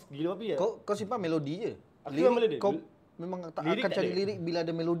memang gila babi ya. Kau simpan melodi je. Aku simpan melodi. Kau memang tak Lirik akan tak cari ada. lirik bila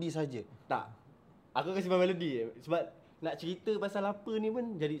ada melodi saja. Tak. Aku akan simpan melodi je. Sebab nak cerita pasal apa ni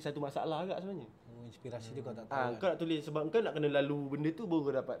pun jadi satu masalah agak sebenarnya. Oh, inspirasi dia kau tak tahu. Kau nak tulis sebab kau nak kena lalu benda tu baru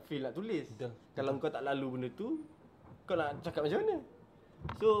kau dapat feel nak tulis. Betul. Kalau kau tak lalu benda tu, kau nak cakap macam mana?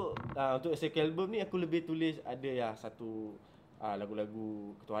 So untuk second album ni aku lebih tulis ada ya satu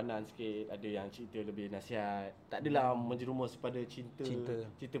lagu-lagu ketuhanan sikit, ada yang cerita lebih nasihat. Tak adalah menjerumus pada cinta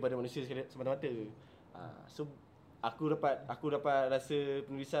pada manusia semata-mata. So aku dapat rasa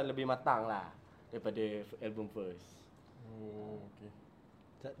penulisan lebih matang lah daripada album first. Oh, okey.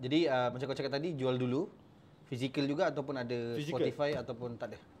 Jadi macam kau cakap tadi, jual dulu fizikal juga ataupun ada Physical. Spotify ataupun tak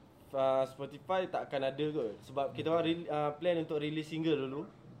ada. Spotify tak akan ada kot sebab kita orang plan untuk release single dulu.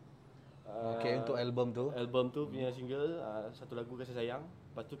 Okey, untuk album tu. Album tu punya single satu lagu Kasih Sayang,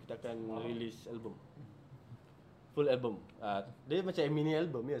 lepas tu kita akan release album. Full album. Dia macam mini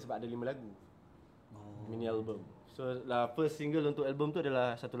album ya sebab ada 5 lagu. Mini album. So first single untuk album tu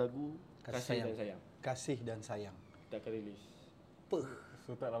adalah satu lagu Kasih dan Sayang. Kasih dan Sayang. Kita akan release.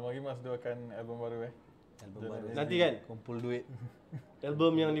 So tak lama lagi Mas Dua akan album baru Album Jalan baru. AB. Nanti kan Kumpul duit.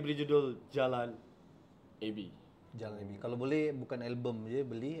 album yang diberi judul Jalan AB. Jalan lebih. Kalau boleh bukan album je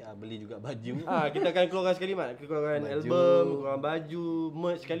beli juga baju. Kita akan keluarkan sekali mat. Kita keluarkan Baju. album, keluarkan baju,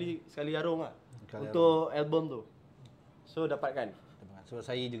 merch sekali arung lah. Sekali Untuk album tu. So dapatkan. So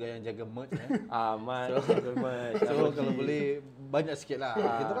saya juga yang jaga merch Mat, merch. So kalau boleh banyak sikit lah.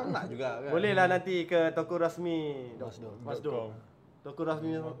 Kita orang nak juga kan. Boleh lah nanti ke toko rasmi .com. Toko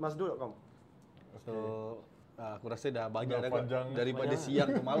rasmi masdo.com. So aku rasa dah banyak Dah dah kot. panjang. Daripada siang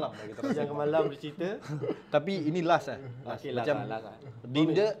ke malam lah kita rasa. Siang ke malam bercerita. Tapi ini last lah. Okey, Macam last lah.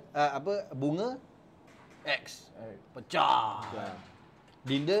 Dinda Bunga X pecah.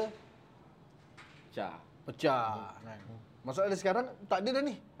 Dinda Cah. pecah. Masalah sekarang tak ada dah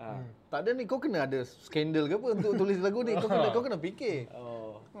ni. Ah. Tak ada ni, kau kena ada skandal ke apa untuk tulis lagu ni. Kau kena fikir.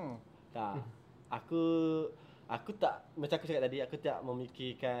 Oh. Tak. Aku tak, macam aku cakap tadi, aku tak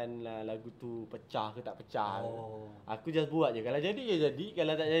memikirkan lagu tu pecah ke tak pecah. Aku just buat je. Kalau jadi ya jadi,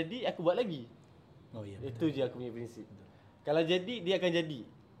 kalau tak jadi aku buat lagi. Oh ya. Itu je aku punya prinsip. Kalau jadi dia akan jadi.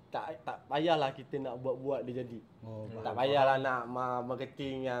 Tak payahlah kita nak buat-buat dia jadi. Tak payahlah nak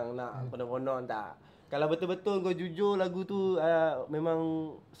marketing yang nak konon-konon tak. Kalau betul-betul kau jujur lagu tu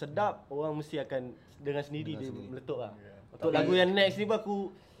memang sedap, orang mesti akan dengan sendiri dia meletup lah. Untuk lagu yang next ni pun aku,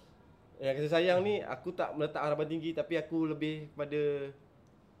 yang Kasih Sayang ni aku tak meletak harapan tinggi, tapi aku lebih kepada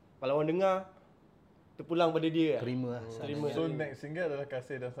kalau orang dengar terpulang pada dia. Terima lah. Terima. So next single adalah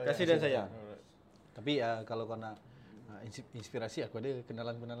Kasih dan Sayang. Kasih dan Sayang. Alright. Tapi kalau kau nak inspirasi, aku ada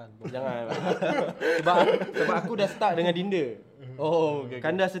kenalan-kenalan. Jangan. sebab aku dah start dengan Dinda. Oh, okey.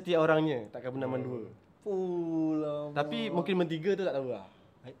 Kanda setiap orangnya, takkan pernah mendua. Pulang. Tapi mungkin bertiga tu tak tahu lah.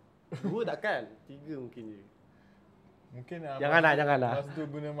 2 takkan, 3 mungkin je. Mungkin Janganlah. Mas Tu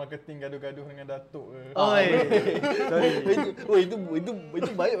guna marketing gaduh-gaduh dengan Datuk ke. Oi. Sorry.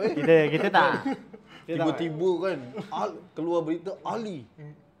 itu baik Kita tak. Tiba-tiba kan keluar berita Ali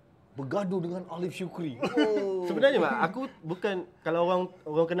bergaduh dengan Alif Syukri. Sebenarnya mak, aku bukan, kalau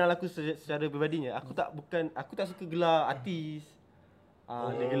orang kenal aku secara pribadinya, aku tak suka gelar artis.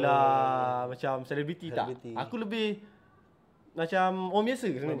 Dia gelar macam selebriti tak. Aku lebih macam orang biasa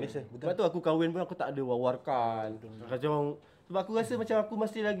sebenarnya. Sebab tu aku kahwin pun aku tak ada wawarkan. Sebab aku rasa macam aku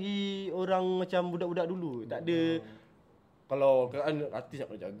masih lagi orang macam budak-budak dulu. Tak ada Kalau kan artis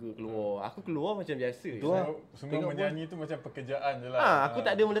nak kena jaga keluar. Aku keluar macam biasa. Tu lah. Semua menyanyi tu macam pekerjaan je lah. Aku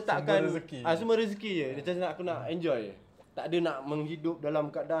tak ada meletakkan Sumber rezeki. Semua rezeki je. Macam aku nak enjoy je. Tak ada nak menghidup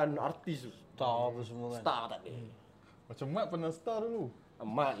dalam keadaan artis tu. Star apa semua kan. Star tak ada. Macam Mat pernah star dulu.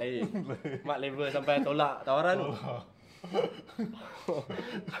 Mat lain. Mat level sampai tolak tawaran tu.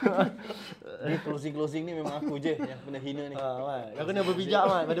 Ni closing ni memang aku je yang pernah hina ni. Mat. Kau kena berpijak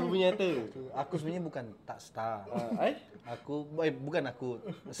Mat pada punya nyata. Aku sebenarnya bukan tak star. Eh? Bukan aku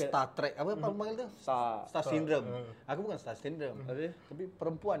Star Trek apa panggil tu? Star syndrome. Aku bukan star syndrome. Tapi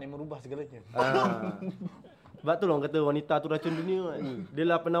perempuan yang merubah segalanya. Sebab tu orang kata wanita tu racun dunia kan. Dia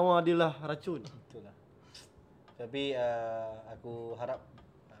lah penawar, dia lah racun. Betul lah. Tapi aku harap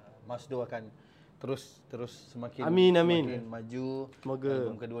Masdo akan terus semakin semakin maju. Semoga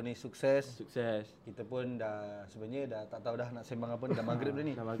album kedua ni sukses. Kita pun sebenarnya dah tak tahu dah nak sembang apa dah maghrib dah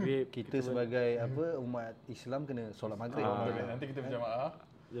ni. Dah maghrib. Kita sebagai umat Islam kena solat maghrib. Nanti kita berjamaah.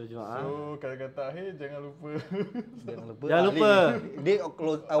 Jemaah. So kata-kata akhir jangan lupa Jangan lupa. Dia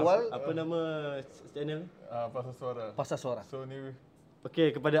close awal Apa nama channel? pasal suara. Suara. So ni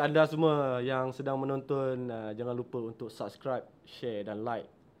Okey, kepada anda semua yang sedang menonton, jangan lupa untuk subscribe, share dan like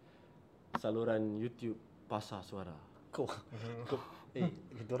saluran YouTube Pasar Suara.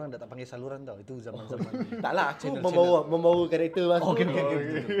 Kita orang dah tak panggil saluran tau. Itu zaman-zaman Taklah, aku membawa karakter masuk. Okey.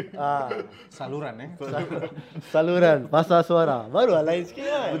 Saluran Saluran Pasar Suara. Baru lain sikit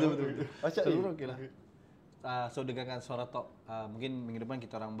kan? Betul. Macam Saluran okeylah. So dengarkan Suara Talk. Mungkin minggu depan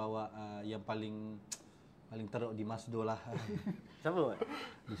kita orang bawa yang paling teruk di Masdo lah. siapa?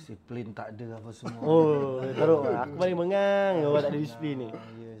 Disiplin tak ada apa semua. Oh, teruk. Aku paling mengang orang tak ada disiplin ni.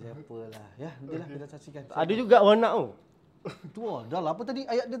 Ya, siapalah. Ya, nantilah kita saksikan. Ada juga orang nak tu. Tu dah lah. Apa tadi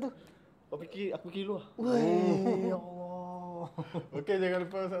ayat dia tu? Aku fikir luar. Weh, ya Allah. okey, jangan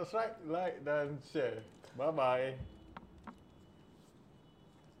lupa subscribe, like dan share. Bye bye.